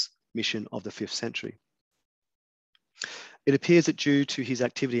 Patrick's mission of the 5th century. It appears that due to his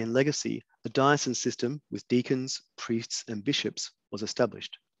activity and legacy, a diocesan system with deacons, priests, and bishops was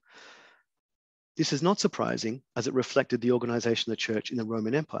established. This is not surprising, as it reflected the organisation of the church in the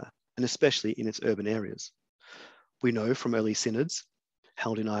Roman Empire, and especially in its urban areas. We know from early synods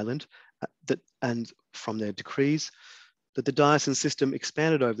held in Ireland and from their decrees that the diocesan system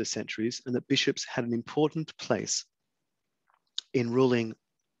expanded over the centuries and that bishops had an important place in ruling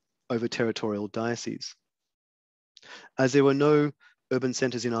over territorial dioceses. As there were no urban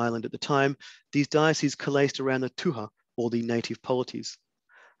centres in Ireland at the time, these dioceses coalesced around the tuatha, or the native polities.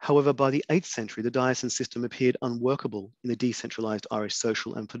 However, by the 8th century, the diocesan system appeared unworkable in the decentralised Irish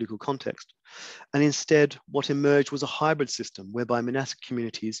social and political context. And instead, what emerged was a hybrid system whereby monastic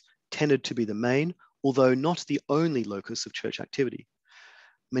communities tended to be the main, although not the only locus of church activity.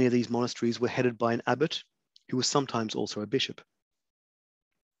 Many of these monasteries were headed by an abbot, who was sometimes also a bishop.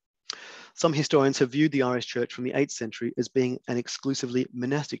 Some historians have viewed the Irish church from the 8th century as being an exclusively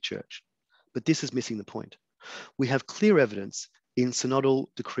monastic church, but this is missing the point. We have clear evidence in synodal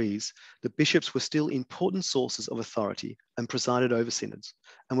decrees that bishops were still important sources of authority and presided over synods,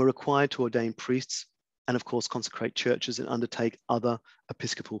 and were required to ordain priests and of course consecrate churches and undertake other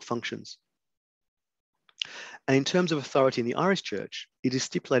episcopal functions. And in terms of authority in the Irish church, it is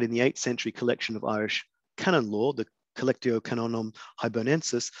stipulated in the 8th century collection of Irish canon law, the Collectio Canonum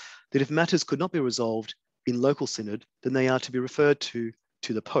Hibernensis, that if matters could not be resolved in local synod, then they are to be referred to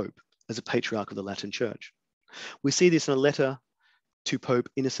the Pope as a patriarch of the Latin Church. We see this in a letter to Pope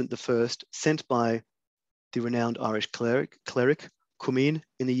Innocent I sent by the renowned Irish cleric Cumeen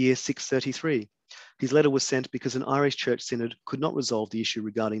in the year 633. His letter was sent because an Irish church synod could not resolve the issue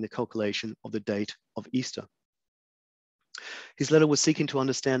regarding the calculation of the date of Easter. His letter was seeking to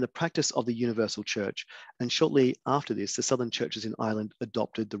understand the practice of the universal church, and shortly after this, the southern churches in Ireland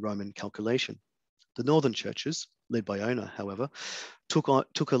adopted the Roman calculation. The northern churches, led by Iona, however, took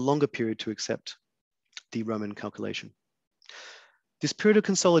a longer period to accept the Roman calculation. This period of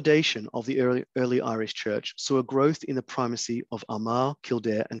consolidation of the early Irish church saw a growth in the primacy of Armagh,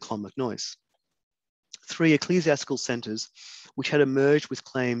 Kildare, and Clonmacnoise, 3 ecclesiastical centres which had emerged with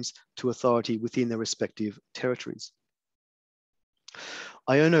claims to authority within their respective territories.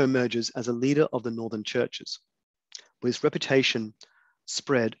 Iona emerges as a leader of the northern churches, but its reputation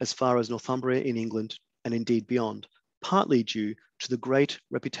spread as far as Northumbria in England and indeed beyond, partly due to the great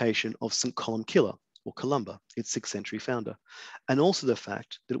reputation of St. Columcille, or Columba, its 6th century founder, and also the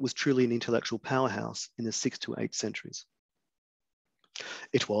fact that it was truly an intellectual powerhouse in the 6th to 8th centuries.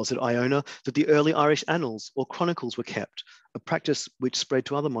 It was at Iona that the early Irish annals or chronicles were kept, a practice which spread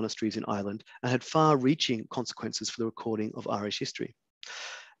to other monasteries in Ireland and had far-reaching consequences for the recording of Irish history.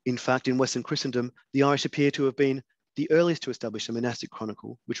 In fact, in Western Christendom, the Irish appear to have been the earliest to establish a monastic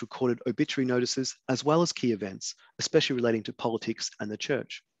chronicle, which recorded obituary notices as well as key events, especially relating to politics and the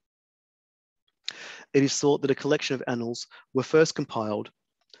church. It is thought that a collection of annals were first compiled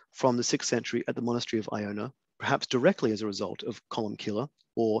from the 6th century at the monastery of Iona, perhaps directly as a result of Columbkilla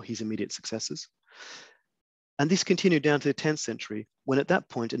or his immediate successors. And this continued down to the 10th century, when at that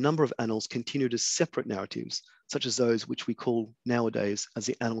point a number of annals continued as separate narratives, such as those which we call nowadays as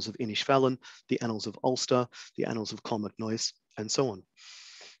the Annals of Inishfallen, the Annals of Ulster, the Annals of Clonmacnoise, and so on.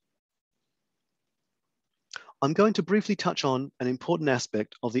 I'm going to briefly touch on an important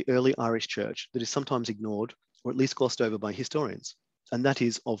aspect of the early Irish church that is sometimes ignored, or at least glossed over by historians, and that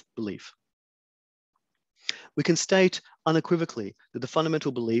is of belief. We can state unequivocally that the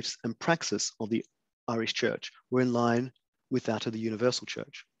fundamental beliefs and praxis of the Irish church were in line with that of the universal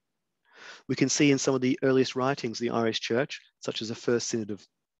church. We can see in some of the earliest writings of the Irish church, such as the First Synod of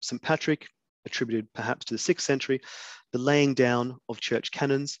St. Patrick, attributed perhaps to the 6th century, the laying down of church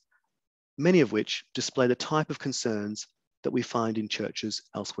canons, many of which display the type of concerns that we find in churches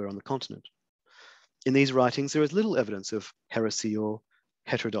elsewhere on the continent. In these writings, there is little evidence of heresy or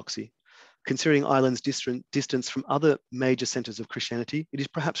heterodoxy. Considering Ireland's distance from other major centres of Christianity, it is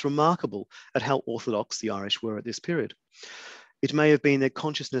perhaps remarkable at how orthodox the Irish were at this period. It may have been their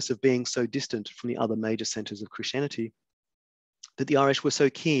consciousness of being so distant from the other major centres of Christianity that the Irish were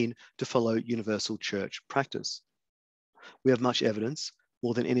so keen to follow universal church practice. We have much evidence,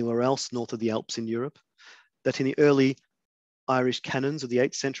 more than anywhere else north of the Alps in Europe, that in the early Irish canons of the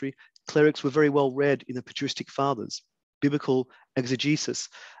 8th century, clerics were very well read in the patristic fathers, biblical exegesis,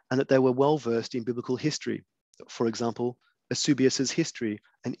 and that they were well versed in biblical history. For example, Eusebius's History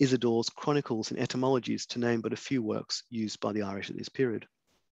and Isidore's Chronicles and Etymologies, to name but a few works used by the Irish at this period.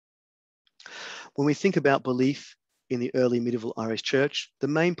 When we think about belief in the early medieval Irish church, the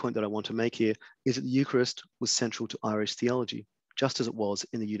main point that I want to make here is that the Eucharist was central to Irish theology, just as it was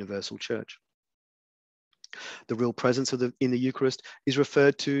in the universal church. The real presence in the Eucharist is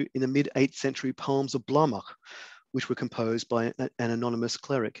referred to in the mid-8th century poems of Blomach, which were composed by an anonymous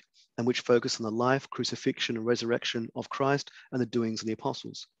cleric and which focus on the life, crucifixion, and resurrection of Christ and the doings of the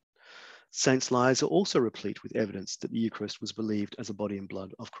apostles. Saints' lives are also replete with evidence that the Eucharist was believed as a body and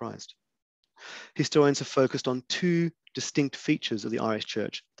blood of Christ. Historians have focused on two distinct features of the Irish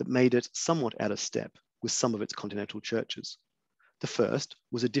church that made it somewhat out of step with some of its continental churches. The first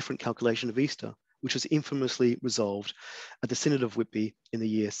was a different calculation of Easter, which was infamously resolved at the Synod of Whitby in the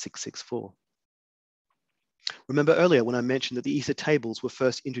year 664. Remember earlier when I mentioned that the Easter tables were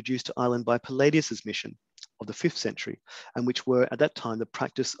first introduced to Ireland by Palladius's mission of the 5th century, and which were at that time the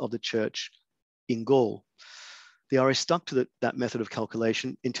practice of the church in Gaul. The Irish stuck to that method of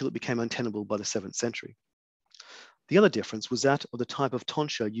calculation until it became untenable by the 7th century. The other difference was that of the type of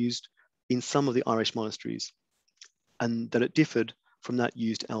tonsure used in some of the Irish monasteries, and that it differed from that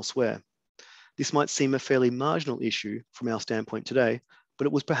used elsewhere. This might seem a fairly marginal issue from our standpoint today, but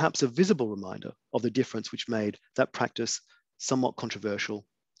it was perhaps a visible reminder of the difference which made that practice somewhat controversial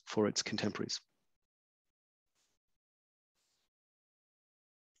for its contemporaries.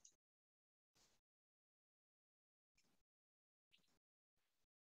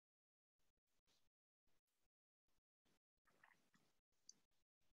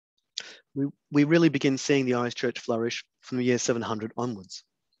 We really begin seeing the Irish church flourish from the year 700 onwards.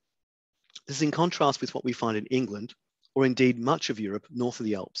 This is in contrast with what we find in England, or indeed much of Europe north of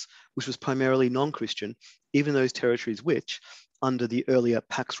the Alps, which was primarily non-Christian, even those territories which, under the earlier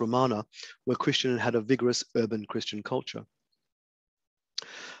Pax Romana, were Christian and had a vigorous urban Christian culture.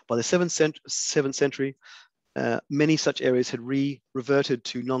 By the 7th century, many such areas had reverted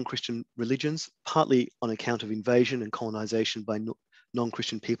to non-Christian religions, partly on account of invasion and colonization by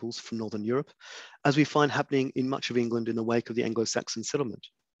non-Christian peoples from Northern Europe, as we find happening in much of England in the wake of the Anglo-Saxon settlement.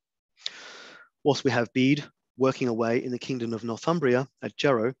 Whilst we have Bede working away in the kingdom of Northumbria at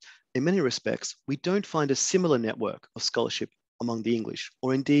Jarrow, in many respects, we don't find a similar network of scholarship among the English,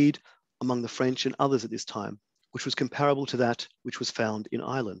 or indeed among the French and others at this time, which was comparable to that which was found in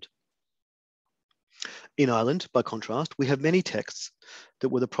Ireland. In Ireland, by contrast, we have many texts that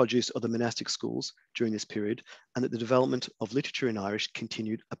were the produce of the monastic schools during this period, and that the development of literature in Irish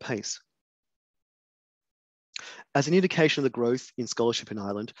continued apace. As an indication of the growth in scholarship in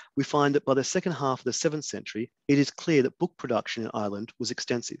Ireland, we find that by the second half of the 7th century, it is clear that book production in Ireland was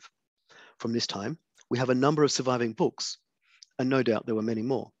extensive. From this time, we have a number of surviving books, and no doubt there were many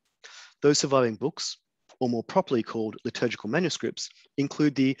more. Those surviving books, or more properly called liturgical manuscripts,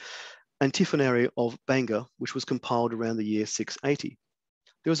 include the Antiphonary of Bangor, which was compiled around the year 680.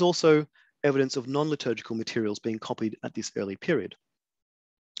 There was also evidence of non-liturgical materials being copied at this early period.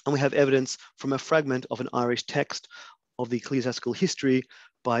 And we have evidence from a fragment of an Irish text of the ecclesiastical history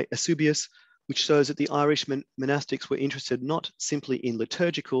by Eusebius, which shows that the Irish monastics were interested not simply in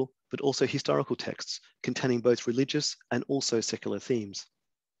liturgical, but also historical texts containing both religious and also secular themes.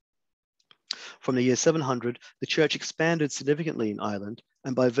 From the year 700, the church expanded significantly in Ireland,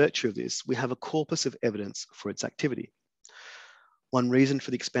 and by virtue of this, we have a corpus of evidence for its activity. One reason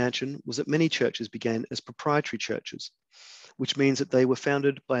for the expansion was that many churches began as proprietary churches, which means that they were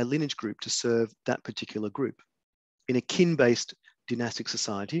founded by a lineage group to serve that particular group. In a kin-based dynastic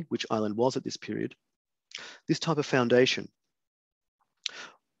society, which Ireland was at this period, this type of foundation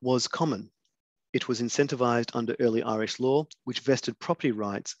was common. It was incentivized under early Irish law, which vested property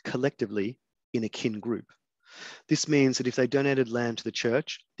rights collectively in a kin group. This means that if they donated land to the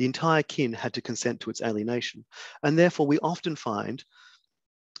church, the entire kin had to consent to its alienation. And therefore, we often find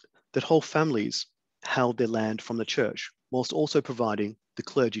that whole families held their land from the church, whilst also providing the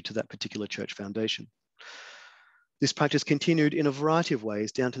clergy to that particular church foundation. This practice continued in a variety of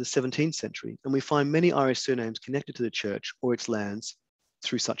ways down to the 17th century, and we find many Irish surnames connected to the church or its lands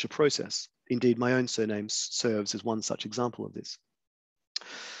through such a process. Indeed, my own surname serves as one such example of this.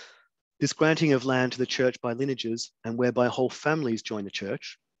 This granting of land to the church by lineages and whereby whole families join the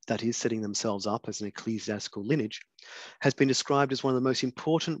church, that is, setting themselves up as an ecclesiastical lineage, has been described as one of the most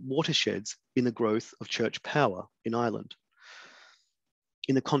important watersheds in the growth of church power in Ireland.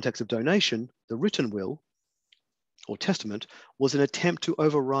 In the context of donation, the written will, or testament, was an attempt to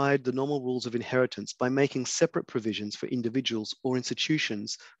override the normal rules of inheritance by making separate provisions for individuals or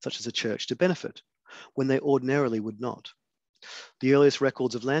institutions, such as a church, to benefit, when they ordinarily would not. The earliest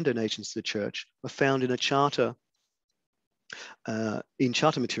records of land donations to the church were found in a charter,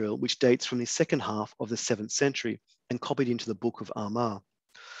 charter material, which dates from the second half of the 7th century and copied into the Book of Armagh.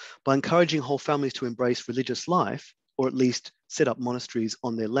 By encouraging whole families to embrace religious life, or at least set up monasteries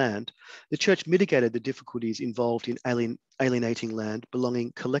on their land, the church mitigated the difficulties involved in alienating land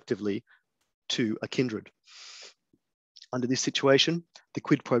belonging collectively to a kindred. Under this situation, the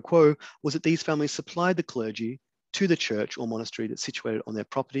quid pro quo was that these families supplied the clergy to the church or monastery that's situated on their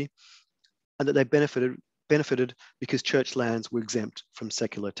property, and that they benefited because church lands were exempt from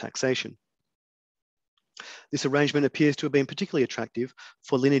secular taxation. This arrangement appears to have been particularly attractive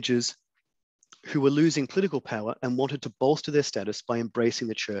for lineages who were losing political power and wanted to bolster their status by embracing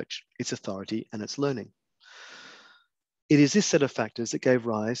the church, its authority, and its learning. It is this set of factors that gave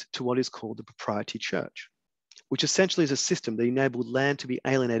rise to what is called the proprietary church, which essentially is a system that enabled land to be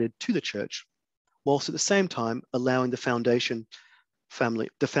alienated to the church, whilst at the same time allowing the founding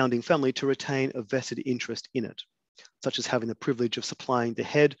family to retain a vested interest in it, such as having the privilege of supplying the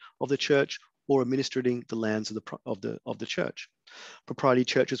head of the church or administrating the lands of the church. Proprietary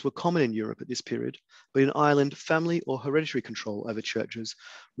churches were common in Europe at this period, but in Ireland, family or hereditary control over churches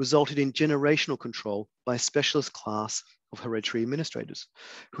resulted in generational control by a specialist class of hereditary administrators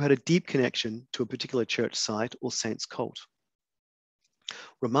who had a deep connection to a particular church site or saint's cult.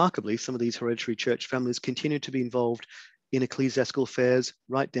 Remarkably, some of these hereditary church families continued to be involved in ecclesiastical affairs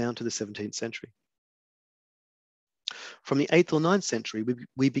right down to the 17th century. From the 8th or 9th century,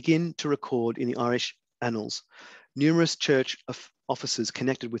 we begin to record in the Irish annals numerous church offices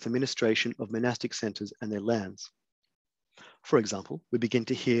connected with administration of monastic centres and their lands. For example, we begin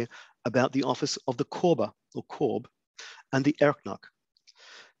to hear about the office of the Corba or Corb and the Eircnach.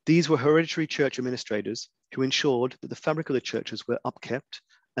 These were hereditary church administrators who ensured that the fabric of the churches were upkept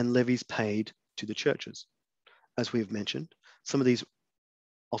and levies paid to the churches. As we have mentioned, some of these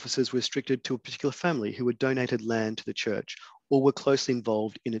offices were restricted to a particular family who had donated land to the church or were closely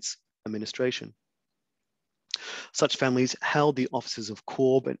involved in its administration. Such families held the offices of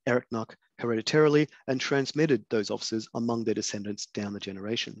Corb and Eircnach hereditarily and transmitted those offices among their descendants down the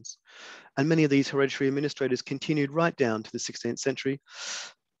generations. And many of these hereditary administrators continued right down to the 16th century,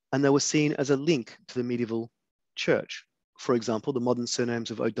 and they were seen as a link to the medieval church. For example, the modern surnames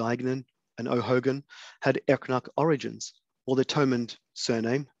of O'Dignan and O'Hogan had Eircnach origins, or the Thomond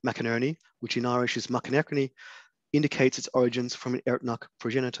surname, McInerney, which in Irish is McInerney, indicates its origins from an Eircnach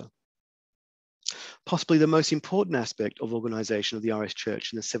progenitor. Possibly the most important aspect of organisation of the Irish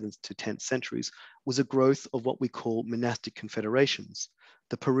Church in the 7th to 10th centuries was a growth of what we call monastic confederations,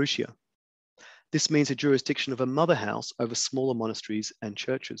 the parousia. This means a jurisdiction of a mother house over smaller monasteries and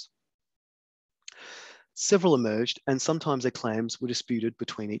churches. Several emerged, and sometimes their claims were disputed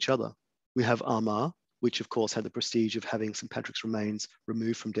between each other. We have Armagh, which of course had the prestige of having St. Patrick's remains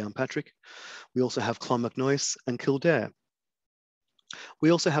removed from Downpatrick. We also have Clonmacnoise and Kildare.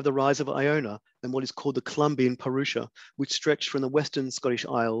 We also have the rise of Iona and what is called the Columbian Parousia, which stretched from the western Scottish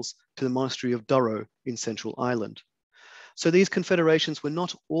Isles to the monastery of Durrow in central Ireland. So these confederations were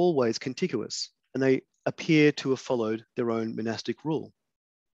not always contiguous, and they appear to have followed their own monastic rule.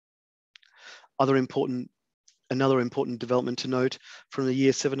 Another important development to note from the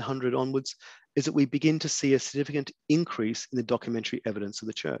year 700 onwards is that we begin to see a significant increase in the documentary evidence of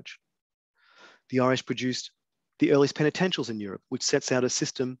the church. The Irish produced the earliest penitentials in Europe, which sets out a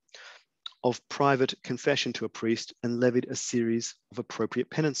system of private confession to a priest and levied a series of appropriate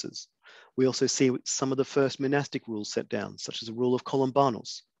penances. We also see some of the first monastic rules set down, such as the rule of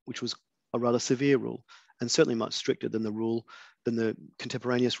Columbanus, which was a rather severe rule and certainly much stricter than the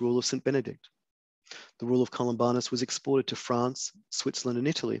contemporaneous rule of St. Benedict. The rule of Columbanus was exported to France, Switzerland, and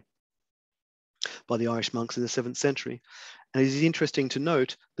Italy by the Irish monks in the 7th century. And it is interesting to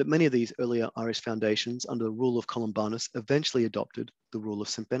note that many of these earlier Irish foundations under the rule of Columbanus eventually adopted the rule of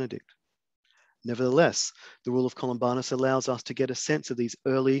St. Benedict. Nevertheless, the rule of Columbanus allows us to get a sense of these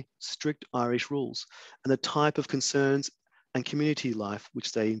early, strict Irish rules and the type of concerns and community life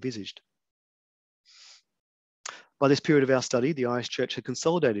which they envisaged. By this period of our study, the Irish Church had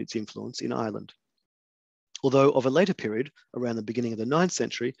consolidated its influence in Ireland. Although of a later period, around the beginning of the 9th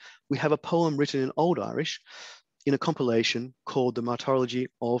century, we have a poem written in Old Irish in a compilation called the Martyrology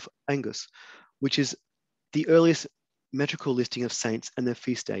of Angus, which is the earliest metrical listing of saints and their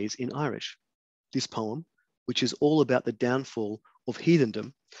feast days in Irish. This poem, which is all about the downfall of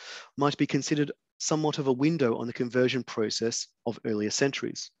heathendom, might be considered somewhat of a window on the conversion process of earlier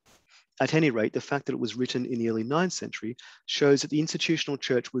centuries. At any rate, the fact that it was written in the early 9th century shows that the institutional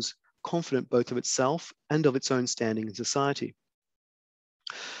church was confident both of itself and of its own standing in society.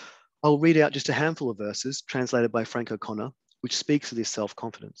 I'll read out just a handful of verses translated by Frank O'Connor, which speaks of this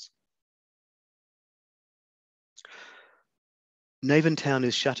self-confidence. Navan town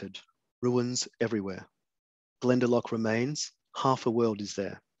is shattered, ruins everywhere. Glendalough remains, half a world is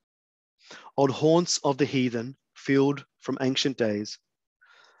there. Old haunts of the heathen, filled from ancient days,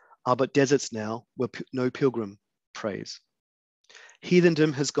 are but deserts now where no pilgrim prays.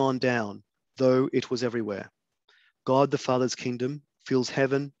 Heathendom has gone down, though it was everywhere. God the Father's kingdom fills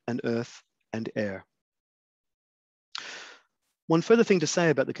heaven and earth and air. One further thing to say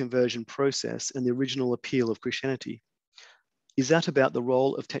about the conversion process and the original appeal of Christianity is that about the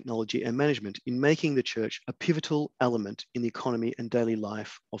role of technology and management in making the church a pivotal element in the economy and daily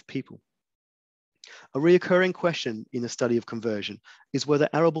life of people. A recurring question in the study of conversion is whether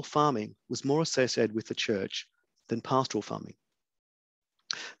arable farming was more associated with the church than pastoral farming.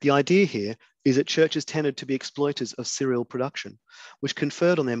 The idea here is that churches tended to be exploiters of cereal production, which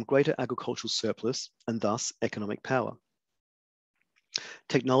conferred on them greater agricultural surplus and thus economic power.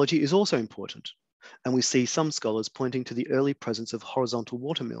 Technology is also important, and we see some scholars pointing to the early presence of horizontal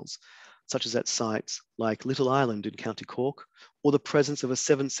watermills, such as at sites like Little Island in County Cork, or the presence of a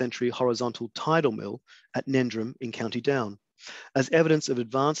 7th century horizontal tidal mill at Nendrum in County Down, as evidence of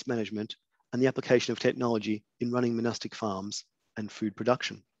advanced management and the application of technology in running monastic farms and food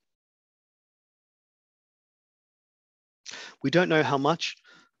production. We don't know how much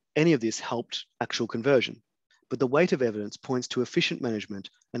any of this helped actual conversion, but the weight of evidence points to efficient management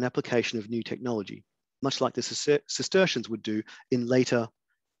and application of new technology, much like the Cistercians would do in later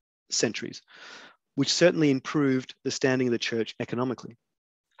centuries, which certainly improved the standing of the church economically.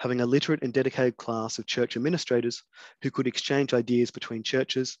 Having a literate and dedicated class of church administrators who could exchange ideas between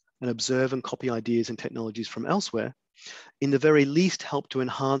churches and observe and copy ideas and technologies from elsewhere, in the very least helped to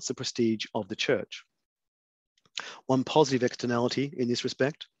enhance the prestige of the church. One positive externality in this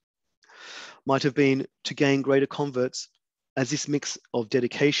respect might have been to gain greater converts, as this mix of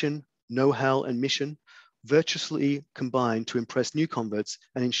dedication, know-how, and mission virtuously combined to impress new converts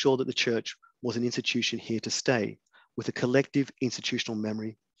and ensure that the church was an institution here to stay, with a collective institutional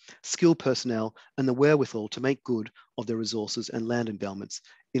memory, skilled personnel, and the wherewithal to make good of their resources and land endowments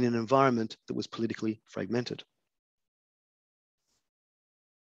in an environment that was politically fragmented.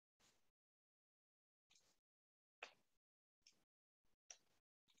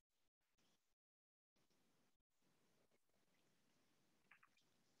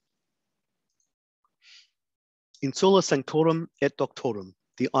 Insula Sanctorum et Doctorum,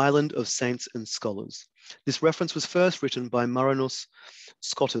 the island of saints and scholars. This reference was first written by Marinus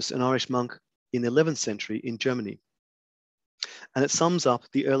Scotus, an Irish monk in the 11th century in Germany. And it sums up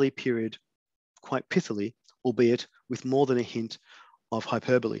the early period quite pithily, albeit with more than a hint of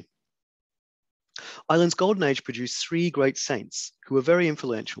hyperbole. Ireland's golden age produced 3 great saints who were very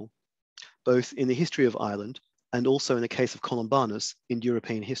influential, both in the history of Ireland and also in the case of Columbanus in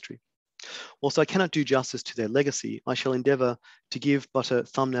European history. Whilst I cannot do justice to their legacy, I shall endeavour to give but a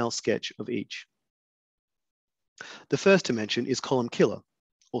thumbnail sketch of each. The first to mention is Columcille,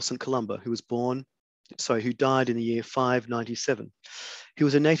 or St. Columba, who was born who died in the year 597. He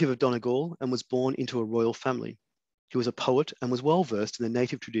was a native of Donegal and was born into a royal family. He was a poet and was well versed in the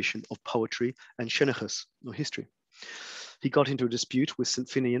native tradition of poetry and Xenachus, or history. He got into a dispute with St.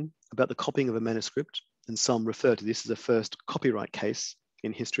 Finian about the copying of a manuscript, and some refer to this as the first copyright case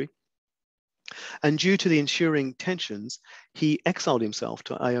in history. And due to the ensuing tensions, he exiled himself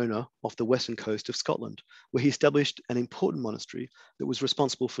to Iona off the western coast of Scotland, where he established an important monastery that was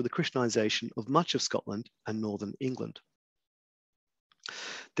responsible for the Christianization of much of Scotland and northern England.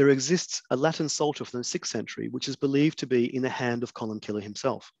 There exists a Latin psalter from the 6th century, which is believed to be in the hand of Columbkille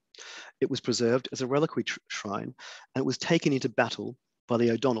himself. It was preserved as a reliquary shrine, and it was taken into battle by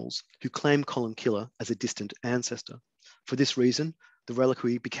the O'Donnells, who claimed Columbkille as a distant ancestor. For this reason, the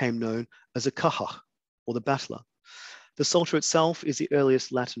reliquary became known as a cahach, or the battler. The psalter itself is the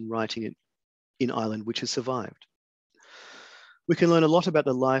earliest Latin writing in Ireland which has survived. We can learn a lot about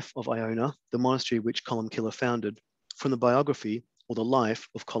the life of Iona, the monastery which Columbkille founded, from the biography or the life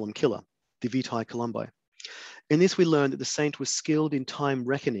of Columbkille, the Vitae Columbae. In this, we learn that the saint was skilled in time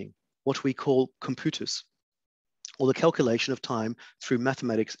reckoning, what we call computus, or the calculation of time through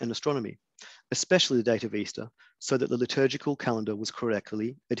mathematics and astronomy, especially the date of Easter, so that the liturgical calendar was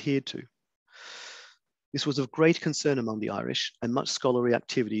correctly adhered to. This was of great concern among the Irish, and much scholarly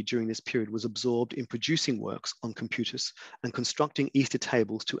activity during this period was absorbed in producing works on computus and constructing Easter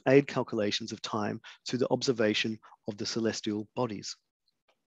tables to aid calculations of time through the observation of the celestial bodies.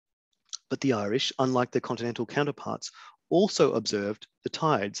 But the Irish, unlike their continental counterparts, also observed the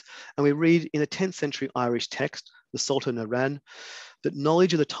tides, and we read in a 10th century Irish text, the Psalter na Ran, that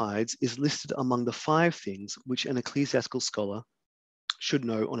knowledge of the tides is listed among the 5 things which an ecclesiastical scholar should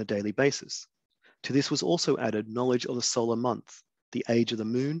know on a daily basis. To this was also added knowledge of the solar month, the age of the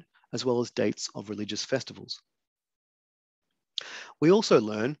moon, as well as dates of religious festivals. We also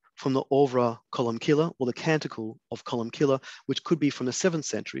learn from the Ovra Columbkille, or the Canticle of Columbkille, which could be from the 7th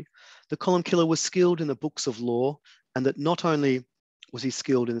century, that Columbkille was skilled in the books of law, and that not only was he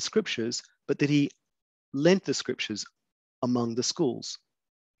skilled in the scriptures, but that he lent the scriptures among the schools.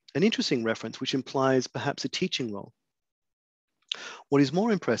 An interesting reference which implies perhaps a teaching role. What is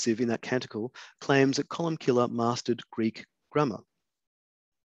more impressive in that canticle claims that Columbkille mastered Greek grammar.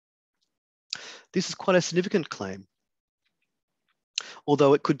 This is quite a significant claim,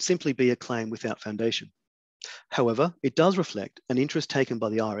 although it could simply be a claim without foundation. However, it does reflect an interest taken by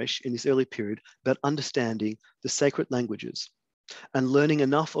the Irish in this early period about understanding the sacred languages and learning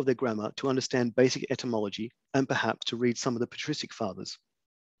enough of their grammar to understand basic etymology and perhaps to read some of the patristic fathers.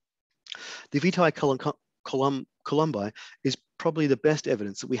 The Vitae Columbae is probably the best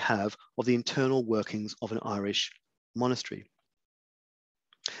evidence that we have of the internal workings of an Irish monastery.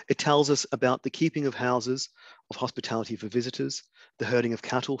 It tells us about the keeping of houses, of hospitality for visitors, the herding of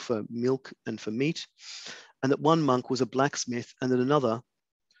cattle for milk and for meat, and that one monk was a blacksmith and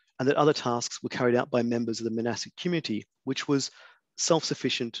that other tasks were carried out by members of the monastic community, which was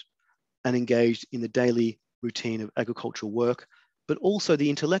self-sufficient and engaged in the daily routine of agricultural work, but also the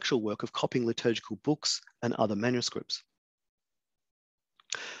intellectual work of copying liturgical books and other manuscripts.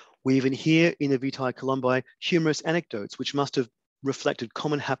 We even hear in the Vitae Columbae humorous anecdotes which must have reflected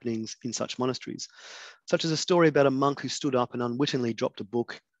common happenings in such monasteries, such as a story about a monk who stood up and unwittingly dropped a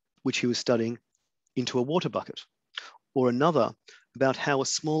book which he was studying into a water bucket, or another about how a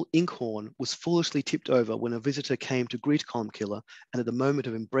small inkhorn was foolishly tipped over when a visitor came to greet Columbkille, and at the moment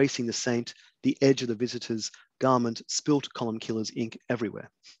of embracing the saint, the edge of the visitor's garment spilt Columbkille's ink everywhere.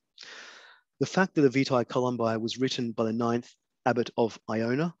 The fact that the Vitae Columbae was written by the 9th abbot of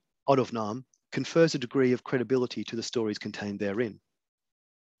Iona, Odofnam, confers a degree of credibility to the stories contained therein.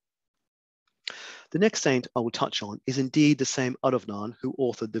 The next saint I will touch on is indeed the same Odofnan who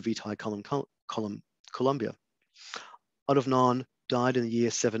authored the Vitae Columbia. Odofnan died in the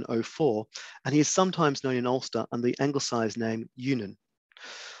year 704, and he is sometimes known in Ulster under the anglicised name Eunan.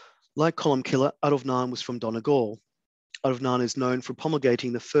 Like Columbkille, Odofnan was from Donegal. Odofnan is known for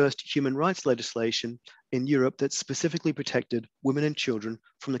promulgating the first human rights legislation in Europe that specifically protected women and children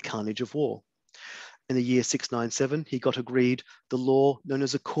from the carnage of war. In the year 697, he got agreed the law known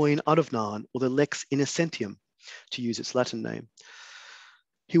as the Coin Odofnan, or the Lex Innocentium, to use its Latin name.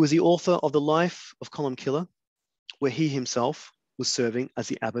 He was the author of the life of Columbkille, where he himself was serving as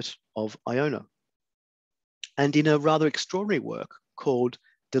the abbot of Iona. And in a rather extraordinary work called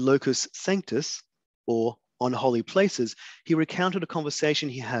De Locus Sanctus, or On Holy Places, he recounted a conversation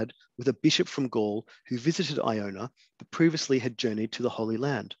he had with a bishop from Gaul who visited Iona, but previously had journeyed to the Holy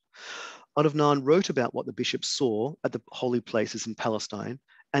Land. Odofnan wrote about what the bishop saw at the holy places in Palestine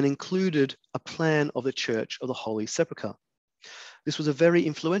and included a plan of the Church of the Holy Sepulchre. This was a very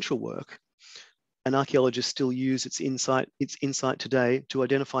influential work, and archaeologists still use its insight today to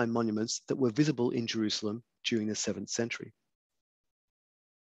identify monuments that were visible in Jerusalem during the 7th century.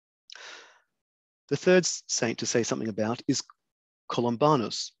 The third saint to say something about is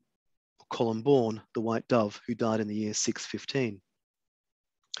Columbanus, Columborn, the white dove, who died in the year 615.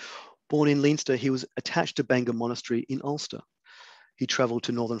 Born in Leinster, he was attached to Bangor Monastery in Ulster. He travelled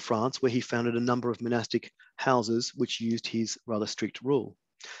to northern France, where he founded a number of monastic houses which used his rather strict rule.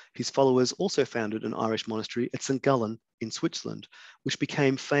 His followers also founded an Irish monastery at St. Gallen in Switzerland, which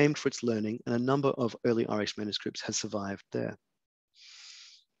became famed for its learning, and a number of early Irish manuscripts have survived there.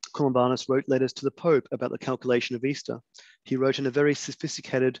 Columbanus wrote letters to the Pope about the calculation of Easter. He wrote in a very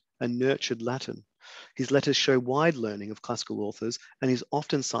sophisticated and nurtured Latin. His letters show wide learning of classical authors and is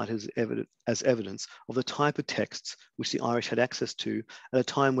often cited as evidence of the type of texts which the Irish had access to at a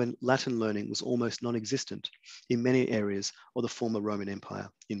time when Latin learning was almost non-existent in many areas of the former Roman Empire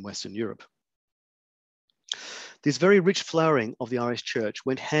in Western Europe. This very rich flowering of the Irish Church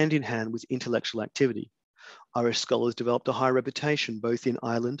went hand in hand with intellectual activity. Irish scholars developed a high reputation both in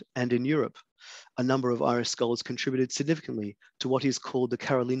Ireland and in Europe. A number of Irish scholars contributed significantly to what is called the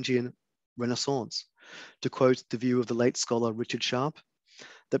Carolingian Renaissance. To quote the view of the late scholar Richard Sharp,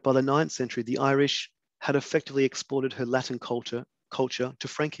 that by the 9th century, the Irish had effectively exported her Latin culture to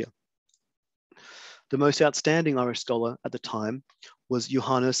Francia. The most outstanding Irish scholar at the time was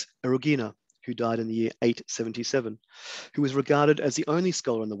Johannes Erugena, who died in the year 877, who was regarded as the only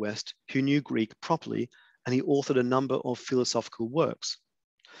scholar in the West who knew Greek properly, and he authored a number of philosophical works.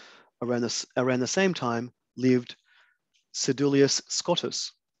 Around the same time lived Sedulius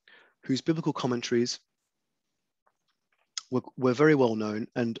Scotus, whose biblical commentaries were very well known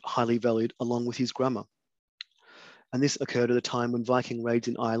and highly valued, along with his grammar. And this occurred at a time when Viking raids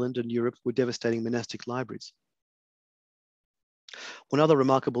in Ireland and Europe were devastating monastic libraries. One other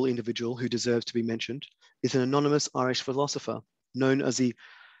remarkable individual who deserves to be mentioned is an anonymous Irish philosopher known as the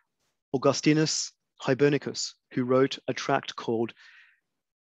Augustinus Hibernicus, who wrote a tract called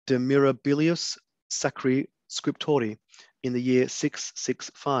De Mirabilis Sacri Scriptori in the year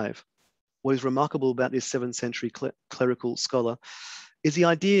 665. What is remarkable about this 7th century clerical scholar is the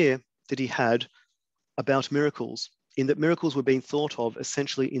idea that he had about miracles, in that miracles were being thought of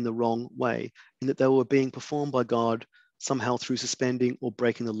essentially in the wrong way, in that they were being performed by God somehow through suspending or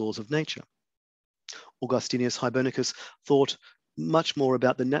breaking the laws of nature. Augustinus Hibernicus thought much more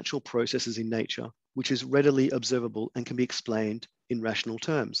about the natural processes in nature, which is readily observable and can be explained in rational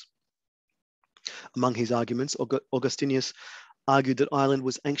terms. Among his arguments, Augustinus argued that Ireland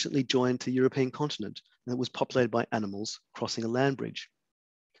was anciently joined to the European continent and it was populated by animals crossing a land bridge.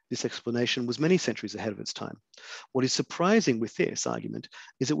 This explanation was many centuries ahead of its time. What is surprising with this argument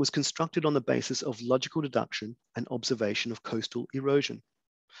is it was constructed on the basis of logical deduction and observation of coastal erosion.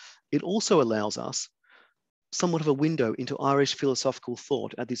 It also allows us somewhat of a window into Irish philosophical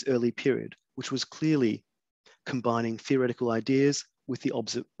thought at this early period, which was clearly combining theoretical ideas with the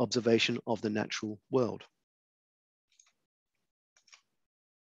observation of the natural world.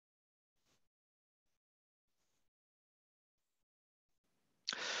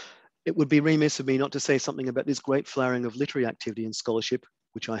 It would be remiss of me not to say something about this great flowering of literary activity and scholarship,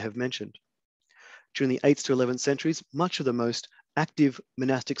 which I have mentioned. During the 8th to 11th centuries, much of the most active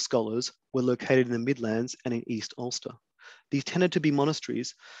monastic scholars were located in the Midlands and in East Ulster. These tended to be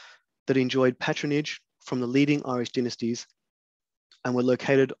monasteries that enjoyed patronage from the leading Irish dynasties and were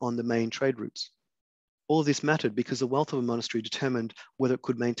located on the main trade routes. All of this mattered because the wealth of a monastery determined whether it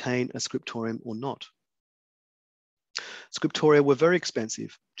could maintain a scriptorium or not. Scriptoria were very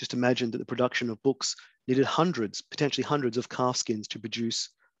expensive. Just imagine that the production of books needed hundreds, potentially hundreds of calf skins to produce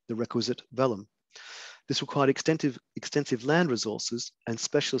the requisite vellum. This required extensive land resources and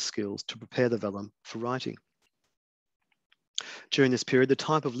specialist skills to prepare the vellum for writing. During this period, the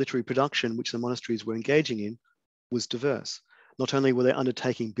type of literary production which the monasteries were engaging in was diverse. Not only were they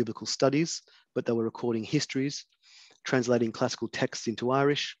undertaking biblical studies, but they were recording histories, translating classical texts into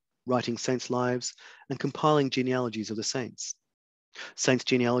Irish, writing saints' lives, and compiling genealogies of the saints. Saints'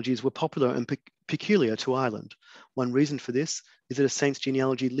 genealogies were popular and peculiar to Ireland. One reason for this is that a saint's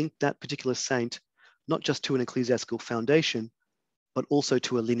genealogy linked that particular saint not just to an ecclesiastical foundation, but also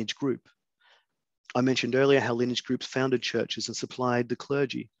to a lineage group. I mentioned earlier how lineage groups founded churches and supplied the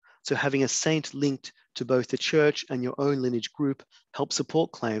clergy. So having a saint linked to both the church and your own lineage group helped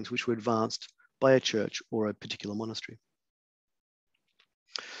support claims which were advanced by a church or a particular monastery.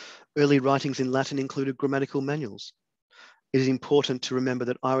 Early writings in Latin included grammatical manuals. It is important to remember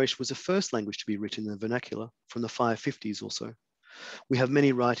that Irish was the first language to be written in the vernacular from the 550s or so. We have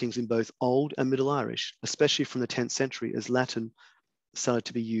many writings in both Old and Middle Irish, especially from the 10th century as Latin started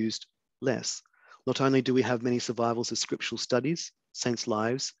to be used less. Not only do we have many survivals of scriptural studies, saints'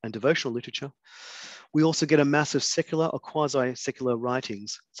 lives, and devotional literature, we also get a mass of secular or quasi-secular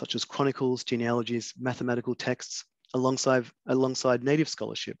writings, such as chronicles, genealogies, mathematical texts, alongside native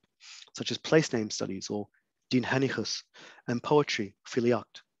scholarship, such as place name studies or dinhanichus, and poetry,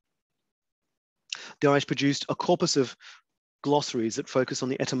 filiact. The Irish produced a corpus of glossaries that focus on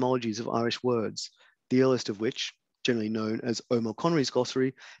the etymologies of Irish words, the earliest of which, generally known as O'Mulconry's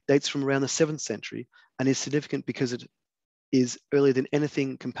glossary, dates from around the 7th century and is significant because it is earlier than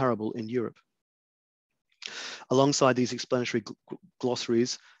anything comparable in Europe. Alongside these explanatory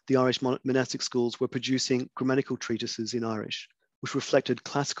glossaries, the Irish monastic schools were producing grammatical treatises in Irish, which reflected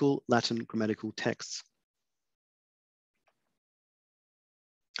classical Latin grammatical texts.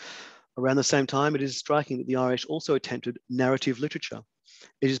 Around the same time, it is striking that the Irish also attempted narrative literature.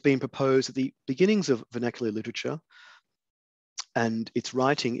 It has been proposed that the beginnings of vernacular literature and its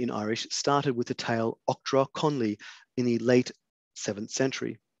writing in Irish started with the tale Octra Conley in the late 7th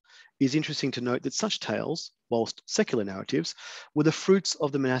century. It is interesting to note that such tales, whilst secular narratives, were the fruits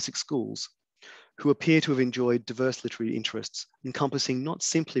of the monastic schools, who appear to have enjoyed diverse literary interests, encompassing not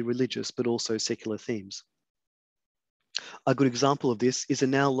simply religious, but also secular themes. A good example of this is a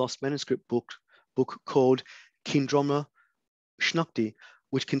now lost manuscript book called Kindromna Shnukti,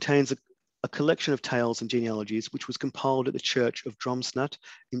 which contains a collection of tales and genealogies, which was compiled at the church of Drumsnat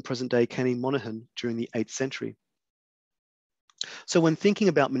in present-day County Monaghan during the 8th century. So when thinking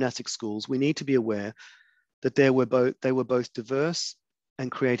about monastic schools, we need to be aware that they were both diverse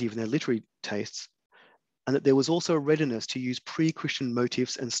and creative in their literary tastes, and that there was also a readiness to use pre-Christian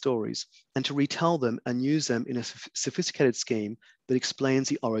motifs and stories and to retell them and use them in a sophisticated scheme that explains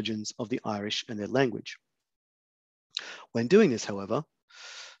the origins of the Irish and their language. When doing this, however,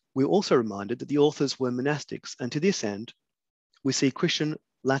 we're also reminded that the authors were monastics, and to this end, we see Christian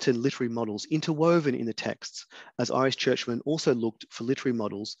Latin literary models interwoven in the texts, as Irish churchmen also looked for literary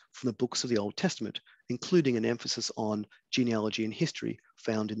models from the books of the Old Testament, including an emphasis on genealogy and history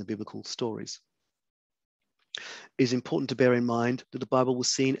found in the biblical stories. It is important to bear in mind that the Bible was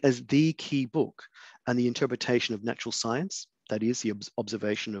seen as the key book, and the interpretation of natural science, that is, the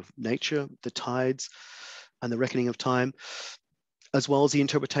observation of nature, the tides, and the reckoning of time, as well as the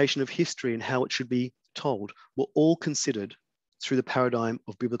interpretation of history and how it should be told, were all considered through the paradigm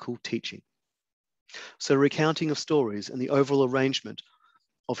of biblical teaching. So recounting of stories and the overall arrangement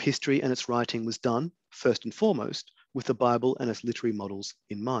of history and its writing was done, first and foremost, with the Bible and its literary models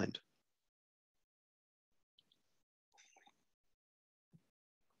in mind.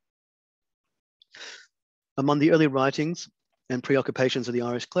 Among the early writings and preoccupations of the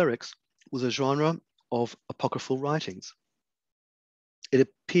Irish clerics was a genre of apocryphal writings. It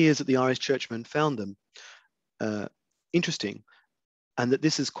appears that the Irish churchmen found them interesting, and that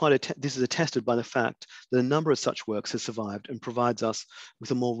this is attested by the fact that a number of such works has survived and provides us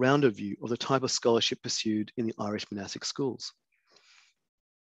with a more rounded view of the type of scholarship pursued in the Irish monastic schools.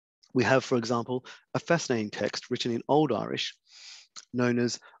 We have, for example, a fascinating text written in Old Irish known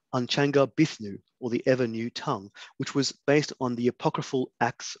as Anchanga Bithnu, or the Ever New Tongue, which was based on the apocryphal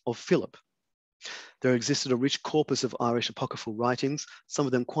Acts of Philip. There existed a rich corpus of Irish apocryphal writings, some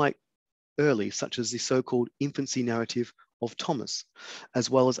of them quite early, such as the so-called infancy narrative of Thomas, as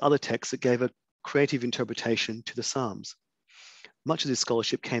well as other texts that gave a creative interpretation to the Psalms. Much of this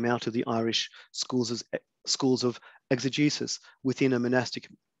scholarship came out of the Irish schools of exegesis within a monastic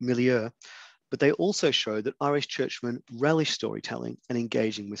milieu, but they also show that Irish churchmen relish storytelling and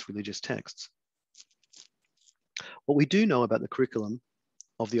engaging with religious texts. What we do know about the curriculum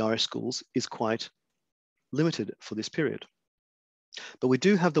of the Irish schools is quite limited for this period. But we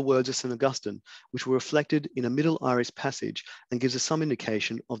do have the words of St. Augustine, which were reflected in a Middle Irish passage and gives us some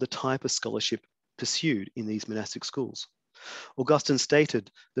indication of the type of scholarship pursued in these monastic schools. Augustine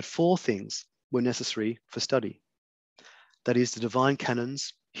stated that 4 things were necessary for study. That is, the divine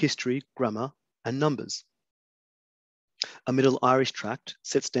canons, history, grammar, and numbers. A Middle Irish tract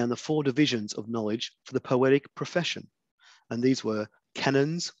sets down the 4 divisions of knowledge for the poetic profession, and these were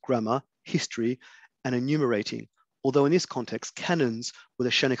canons, grammar, history, and enumerating, although in this context, canons were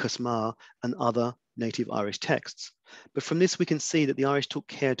the Senachus Ma and other native Irish texts. But from this, we can see that the Irish took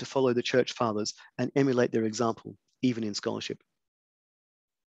care to follow the church fathers and emulate their example, even in scholarship.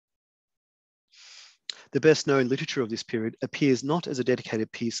 The best known literature of this period appears not as a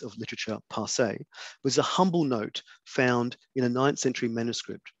dedicated piece of literature per se, but as a humble note found in a 9th century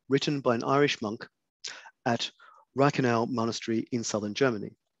manuscript written by an Irish monk at Reichenau Monastery in southern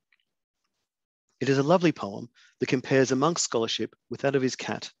Germany. It is a lovely poem that compares a monk's scholarship with that of his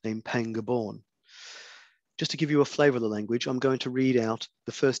cat named Pangborn. Just to give you a flavour of the language, I'm going to read out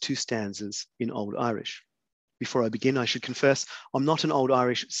the first two stanzas in Old Irish. Before I begin, I should confess I'm not an Old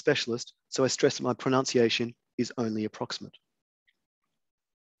Irish specialist, so I stress that my pronunciation is only approximate.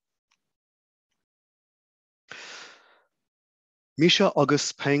 Misha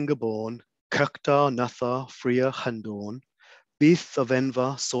agus pengaborn, kirkta natha fria handorn, bith of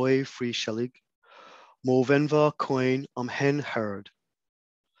enva soy free shelig, mo venva coin hen herd.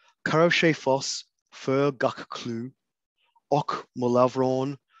 Carav she fos fur gach clu, ok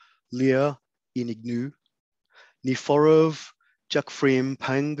molavron lia inignu, ni forov jack frim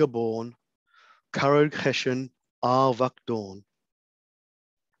pengaborn, carad cheshen vak dawn.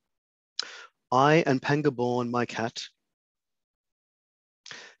 I and pengaborn my cat,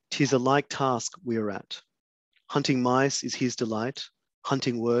 'tis a like task we're at. Hunting mice is his delight.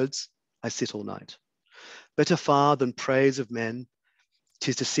 Hunting words, I sit all night. Better far than praise of men,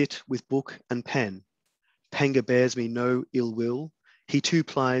 'tis to sit with book and pen. Panga bears me no ill will. He too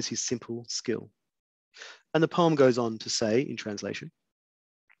plies his simple skill. And the poem goes on to say, in translation,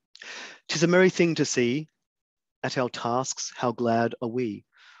 'tis a merry thing to see. At our tasks, how glad are we,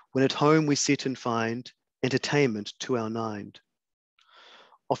 when at home we sit and find entertainment to our mind.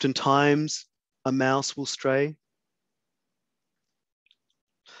 Oftentimes, a mouse will stray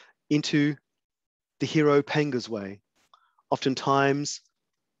into the hero Panga's way. Oftentimes,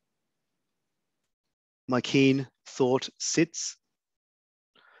 my keen thought sits,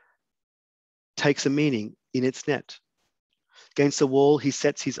 takes a meaning in its net. Against the wall, he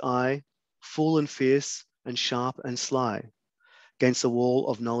sets his eye, full and fierce and sharp and sly. Against the wall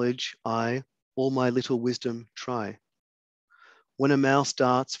of knowledge, I all my little wisdom try. When a mouse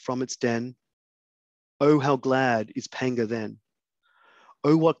darts from its den, oh, how glad is Panga then.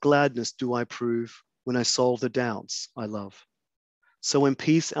 Oh, what gladness do I prove when I solve the doubts I love. So in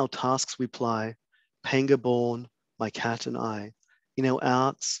peace our tasks we ply, Panga born, my cat and I. In our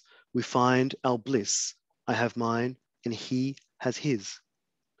arts we find our bliss. I have mine and he has his.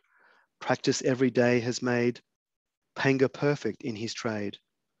 Practice every day has made Panga perfect in his trade.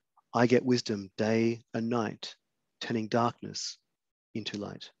 I get wisdom day and night, turning darkness into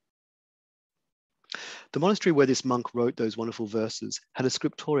light. The monastery where this monk wrote those wonderful verses had a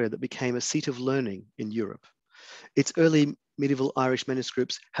scriptoria that became a seat of learning in Europe. Its early medieval Irish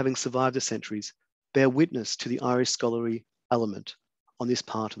manuscripts, having survived the centuries, bear witness to the Irish scholarly element on this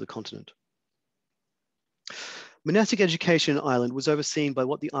part of the continent. Monastic education in Ireland was overseen by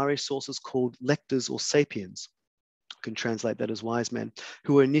what the Irish sources called lectors or sapiens. I can translate that as wise men,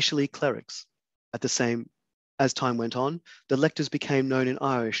 who were initially clerics. As time went on, the lectors became known in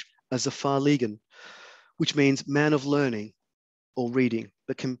Irish as the Farlegan, which means man of learning or reading,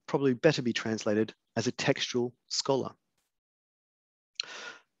 but can probably better be translated as a textual scholar.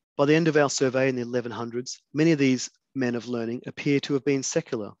 By the end of our survey in the 1100s, many of these men of learning appear to have been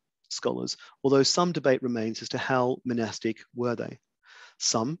secular scholars, although some debate remains as to how monastic were they.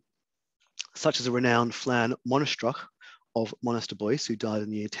 Some, such as a renowned Flan Monastrach of Monasterbois, who died in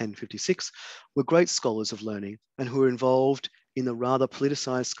the year 1056, were great scholars of learning and who were involved in the rather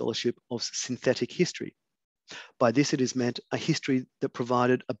politicized scholarship of synthetic history. By this it is meant a history that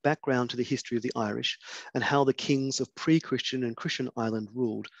provided a background to the history of the Irish and how the kings of pre-Christian and Christian Ireland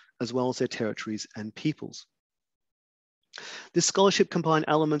ruled, as well as their territories and peoples. This scholarship combined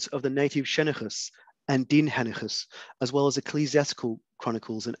elements of the native Shenachus and Din Hanachus, as well as ecclesiastical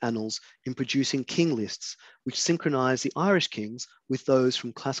chronicles and annals in producing king lists, which synchronized the Irish kings with those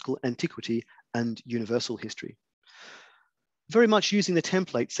from classical antiquity and universal history. Very much using the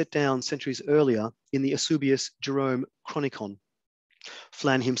template set down centuries earlier in the Eusebius Jerome Chronicon.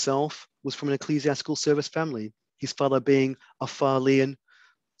 Flan himself was from an ecclesiastical service family, his father being a Farlean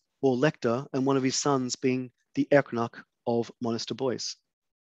or lector, and one of his sons being the Earcnach of Monasterbois.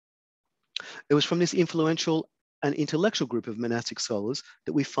 It was from this influential and intellectual group of monastic scholars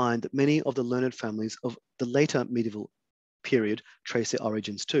that we find that many of the learned families of the later medieval period trace their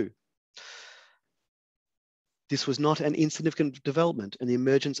origins to. This was not an insignificant development, and the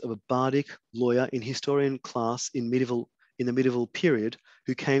emergence of a bardic lawyer in historian class in the medieval period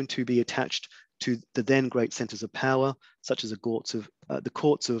who came to be attached to the then great centres of power, such as the courts of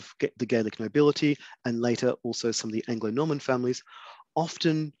the Gaelic nobility, and later also some of the Anglo-Norman families,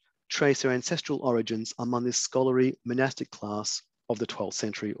 often trace their ancestral origins among this scholarly monastic class of the 12th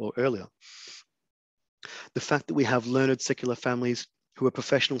century or earlier. The fact that we have learned secular families who are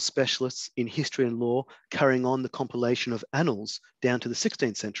professional specialists in history and law carrying on the compilation of annals down to the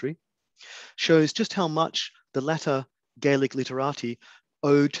 16th century shows just how much the latter Gaelic literati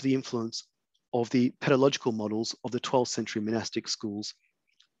owed to the influence of the pedagogical models of the 12th century monastic schools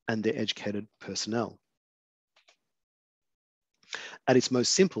and their educated personnel. At its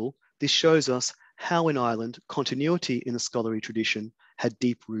most simple, this shows us how in Ireland continuity in the scholarly tradition had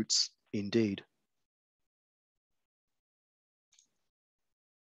deep roots indeed.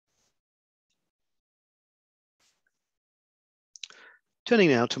 Turning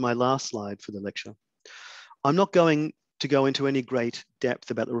now to my last slide for the lecture. I'm not going to go into any great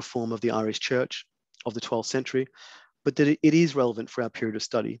depth about the reform of the Irish Church of the 12th century, but that it is relevant for our period of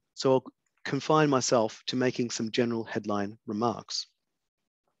study. So I'll confine myself to making some general headline remarks.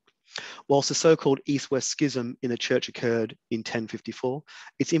 Whilst the so-called East-West Schism in the Church occurred in 1054,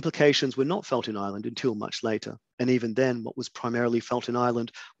 its implications were not felt in Ireland until much later. And even then, what was primarily felt in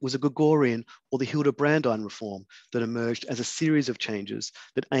Ireland was a Gregorian or the Hildebrandine reform that emerged as a series of changes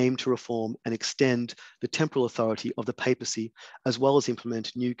that aimed to reform and extend the temporal authority of the papacy, as well as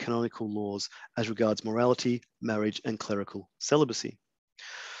implement new canonical laws as regards morality, marriage, and clerical celibacy.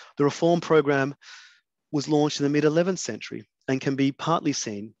 The reform program was launched in the mid-11th century and can be partly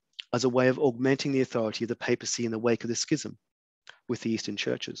seen as a way of augmenting the authority of the papacy in the wake of the schism with the Eastern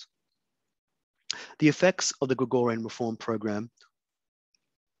churches. The effects of the Gregorian reform program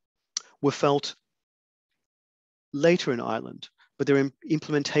were felt later in Ireland, but their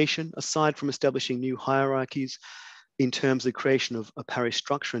implementation, aside from establishing new hierarchies in terms of the creation of a parish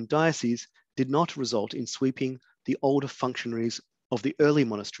structure and diocese, did not result in sweeping the older functionaries of the early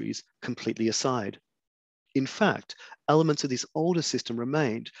monasteries completely aside. In fact, elements of this older system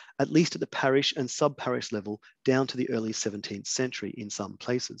remained, at least at the parish and sub-parish level, down to the early 17th century in some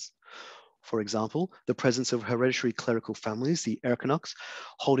places. For example, the presence of hereditary clerical families, the Erchanachs,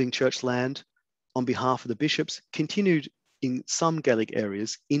 holding church land on behalf of the bishops, continued in some Gaelic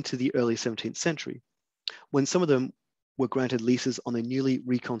areas into the early 17th century, when some of them were granted leases on the newly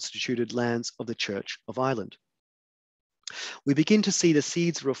reconstituted lands of the Church of Ireland. We begin to see the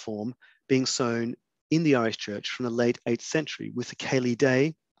seeds of reform being sown in the Irish Church from the late 8th century with the Caeli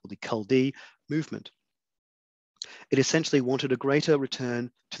Day, or the Culdee movement. It essentially wanted a greater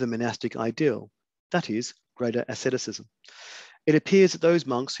return to the monastic ideal, that is, greater asceticism. It appears that those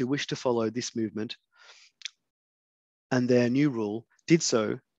monks who wished to follow this movement and their new rule did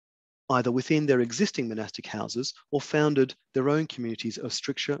so either within their existing monastic houses or founded their own communities of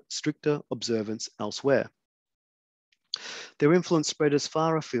stricter observance elsewhere. Their influence spread as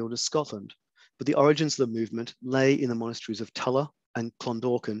far afield as Scotland, but the origins of the movement lay in the monasteries of Tulla and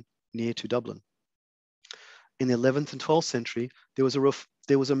Clondalkin near to Dublin. In the 11th and 12th century, there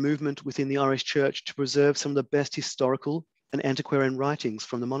was a movement within the Irish Church to preserve some of the best historical and antiquarian writings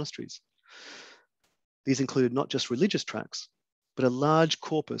from the monasteries. These included not just religious tracts, but a large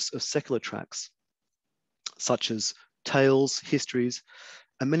corpus of secular tracts, such as tales, histories,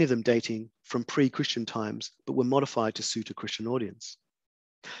 and many of them dating from pre-Christian times, but were modified to suit a Christian audience.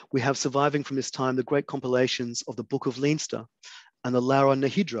 We have surviving from this time the great compilations of the Book of Leinster and the Lara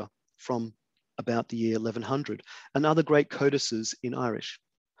Nahidra from about the year 1100, and other great codices in Irish.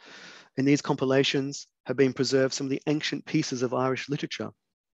 In these compilations have been preserved some of the ancient pieces of Irish literature,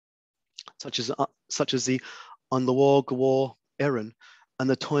 such as the An Lawar Gawar Erin and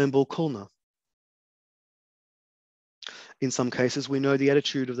the Toynbee Culna. In some cases, we know the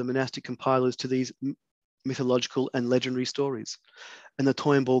attitude of the monastic compilers to these mythological and legendary stories. In the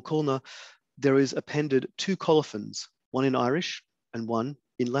Toynbee Culna, there is appended 2 colophons, one in Irish and one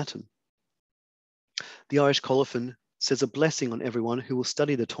in Latin. The Irish colophon says a blessing on everyone who will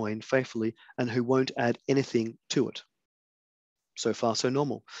study the Toyn faithfully and who won't add anything to it. So far, so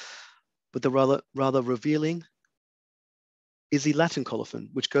normal. But the rather revealing is the Latin colophon,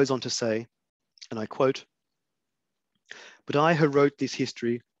 which goes on to say, and I quote, "But I who wrote this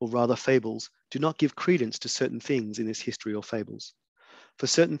history, or rather fables, do not give credence to certain things in this history or fables. For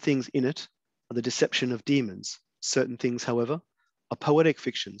certain things in it are the deception of demons. Certain things, however, are poetic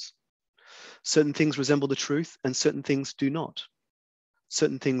fictions. Certain things resemble the truth, and certain things do not.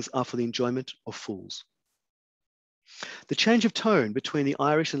 Certain things are for the enjoyment of fools." The change of tone between the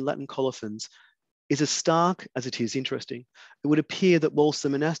Irish and Latin colophons is as stark as it is interesting. It would appear that whilst the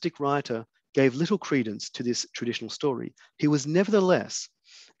monastic writer gave little credence to this traditional story, he was nevertheless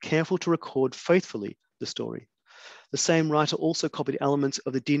careful to record faithfully the story. The same writer also copied elements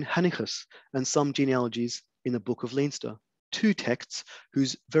of the Din Hanichas and some genealogies in the Book of Leinster, 2 texts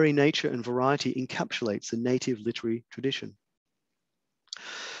whose very nature and variety encapsulates the native literary tradition.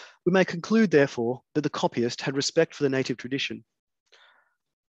 We may conclude, therefore, that the copyist had respect for the native tradition,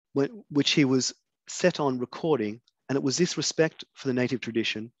 which he was set on recording, and it was this respect for the native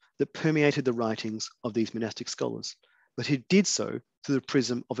tradition that permeated the writings of these monastic scholars, but he did so through the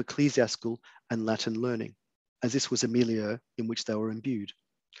prism of ecclesiastical and Latin learning, as this was a milieu in which they were imbued.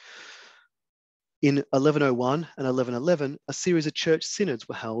 In 1101 and 1111, a series of church synods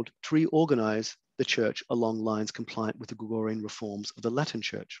were held to reorganize the church along lines compliant with the Gregorian reforms of the Latin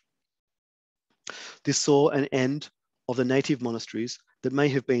Church. This saw an end of the native monasteries that may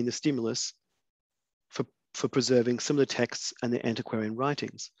have been the stimulus for preserving similar texts and their antiquarian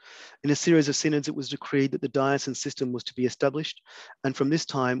writings. In a series of synods, it was decreed that the diocesan system was to be established, and from this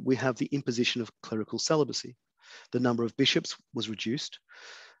time we have the imposition of clerical celibacy. The number of bishops was reduced,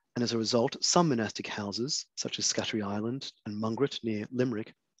 and as a result, some monastic houses, such as Scattery Island and Mungret near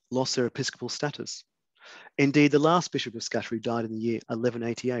Limerick, lost their episcopal status. Indeed, the last bishop of Scattery died in the year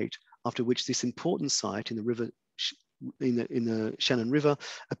 1188, after which this important site in the river in the Shannon River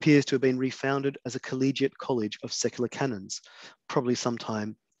appears to have been refounded as a collegiate college of secular canons, probably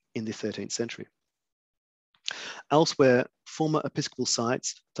sometime in the 13th century. Elsewhere, former episcopal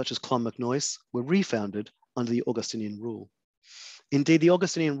sites, such as Clonmacnoise, were refounded under the Augustinian rule. Indeed, the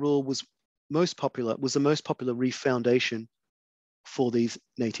Augustinian rule was the most popular refoundation for these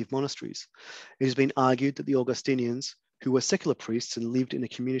native monasteries. It has been argued that the Augustinians, who were secular priests and lived in a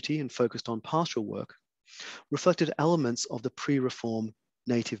community and focused on pastoral work, reflected elements of the pre-reform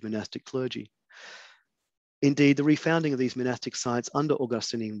native monastic clergy. Indeed, the refounding of these monastic sites under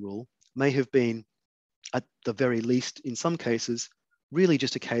Augustinian rule may have been, at the very least in some cases, really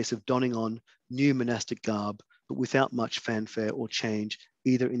just a case of donning on new monastic garb, but without much fanfare or change,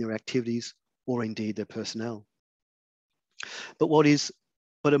 either in their activities or indeed their personnel.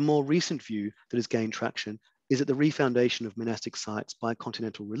 But a more recent view that has gained traction is that the refoundation of monastic sites by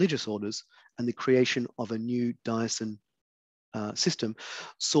continental religious orders and the creation of a new diocesan system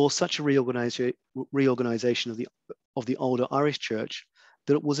saw such a reorganization of the older Irish church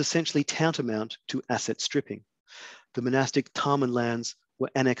that it was essentially tantamount to asset stripping. The monastic Tarman lands were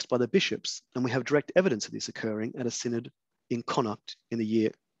annexed by the bishops, and we have direct evidence of this occurring at a synod in Connacht in the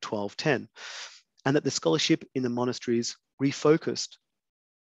year 1210, and that the scholarship in the monasteries refocused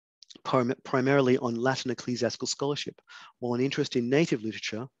primarily on Latin ecclesiastical scholarship, while an interest in native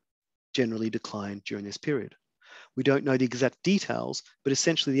literature generally declined during this period. We don't know the exact details, but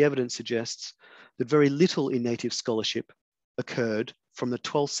essentially the evidence suggests that very little in native scholarship occurred from the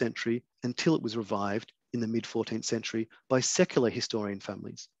 12th century until it was revived in the mid-14th century by secular historian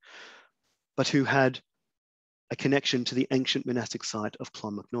families, but who had a connection to the ancient monastic site of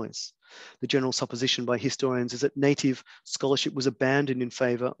Clonmacnoise. The general supposition by historians is that native scholarship was abandoned in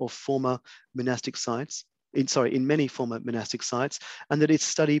favour of former monastic sites, in many former monastic sites, and that its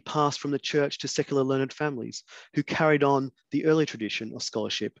study passed from the church to secular learned families who carried on the early tradition of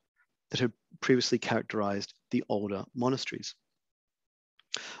scholarship that had previously characterised the older monasteries.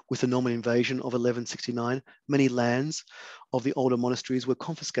 With the Norman invasion of 1169, many lands of the older monasteries were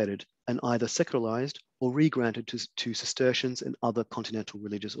confiscated and either secularized or regranted to Cistercians and other continental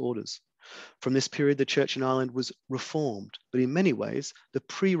religious orders. From this period, the church in Ireland was reformed, but in many ways, the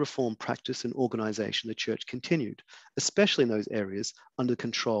pre-reform practice and organization of the church continued, especially in those areas under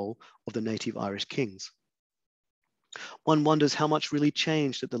control of the native Irish kings. One wonders how much really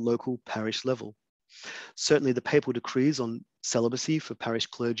changed at the local parish level. Certainly the papal decrees on celibacy for parish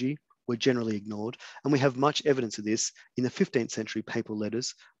clergy were generally ignored, and we have much evidence of this in the 15th century papal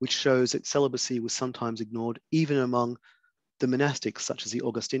letters, which shows that celibacy was sometimes ignored even among the monastics, such as the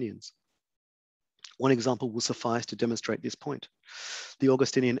Augustinians. One example will suffice to demonstrate this point. The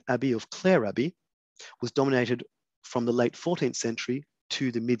Augustinian Abbey of Clare Abbey was dominated from the late 14th century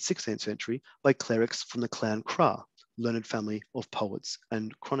to the mid-16th century by clerics from the Clan Cra, learned family of poets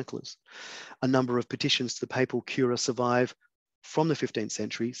and chroniclers. A number of petitions to the papal cura survive from the 15th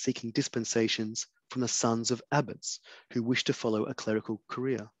century, seeking dispensations from the sons of abbots who wished to follow a clerical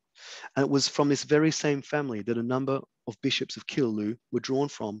career. And it was from this very same family that a number of bishops of Killaloe were drawn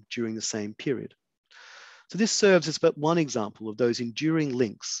from during the same period. So this serves as but one example of those enduring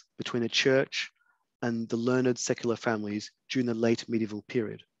links between the church and the learned secular families during the late medieval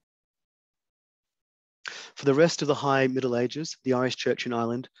period. For the rest of the High Middle Ages, the Irish Church in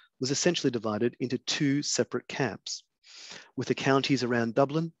Ireland was essentially divided into two separate camps, with the counties around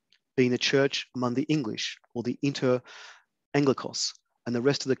Dublin being the church among the English, or the Inter-Anglicos, and the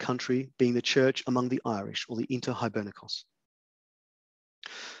rest of the country being the church among the Irish, or the Inter-Hibernicos.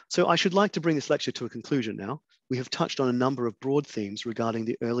 So I should like to bring this lecture to a conclusion now. We have touched on a number of broad themes regarding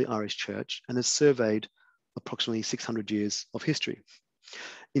the early Irish Church and has surveyed approximately 600 years of history.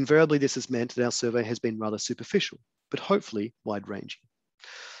 Invariably, this has meant that our survey has been rather superficial, but hopefully wide-ranging.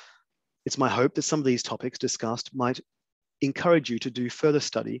 It's my hope that some of these topics discussed might encourage you to do further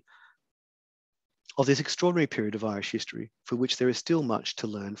study of this extraordinary period of Irish history, for which there is still much to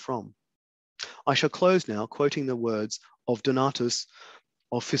learn from. I shall close now quoting the words of Donatus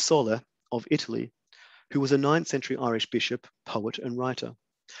of Fiesole of Italy, who was a 9th century Irish bishop, poet, and writer,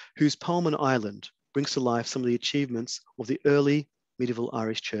 whose poem on Ireland brings to life some of the achievements of the early medieval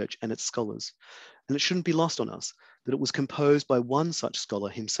Irish church and its scholars. And it shouldn't be lost on us that it was composed by one such scholar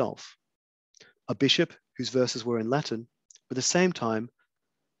himself, a bishop whose verses were in Latin, but at the same time,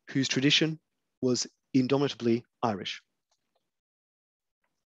 whose tradition was indomitably Irish.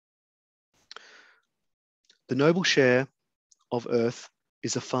 The noble share of earth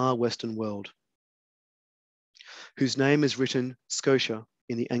is a far western world, whose name is written Scotia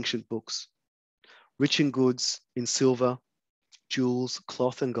in the ancient books, rich in goods, in silver, jewels,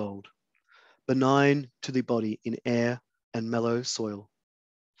 cloth, and gold, benign to the body in air and mellow soil.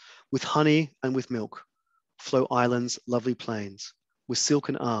 With honey and with milk flow Ireland's lovely plains, with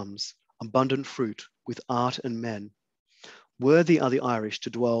silken arms, abundant fruit, with art and men. Worthy are the Irish to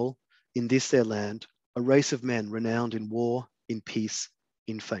dwell in this their land, a race of men renowned in war, in peace,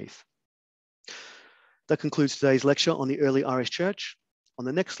 in faith. That concludes today's lecture on the early Irish church. On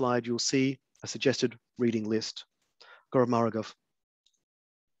the next slide, you'll see a suggested reading list. Gormaragof.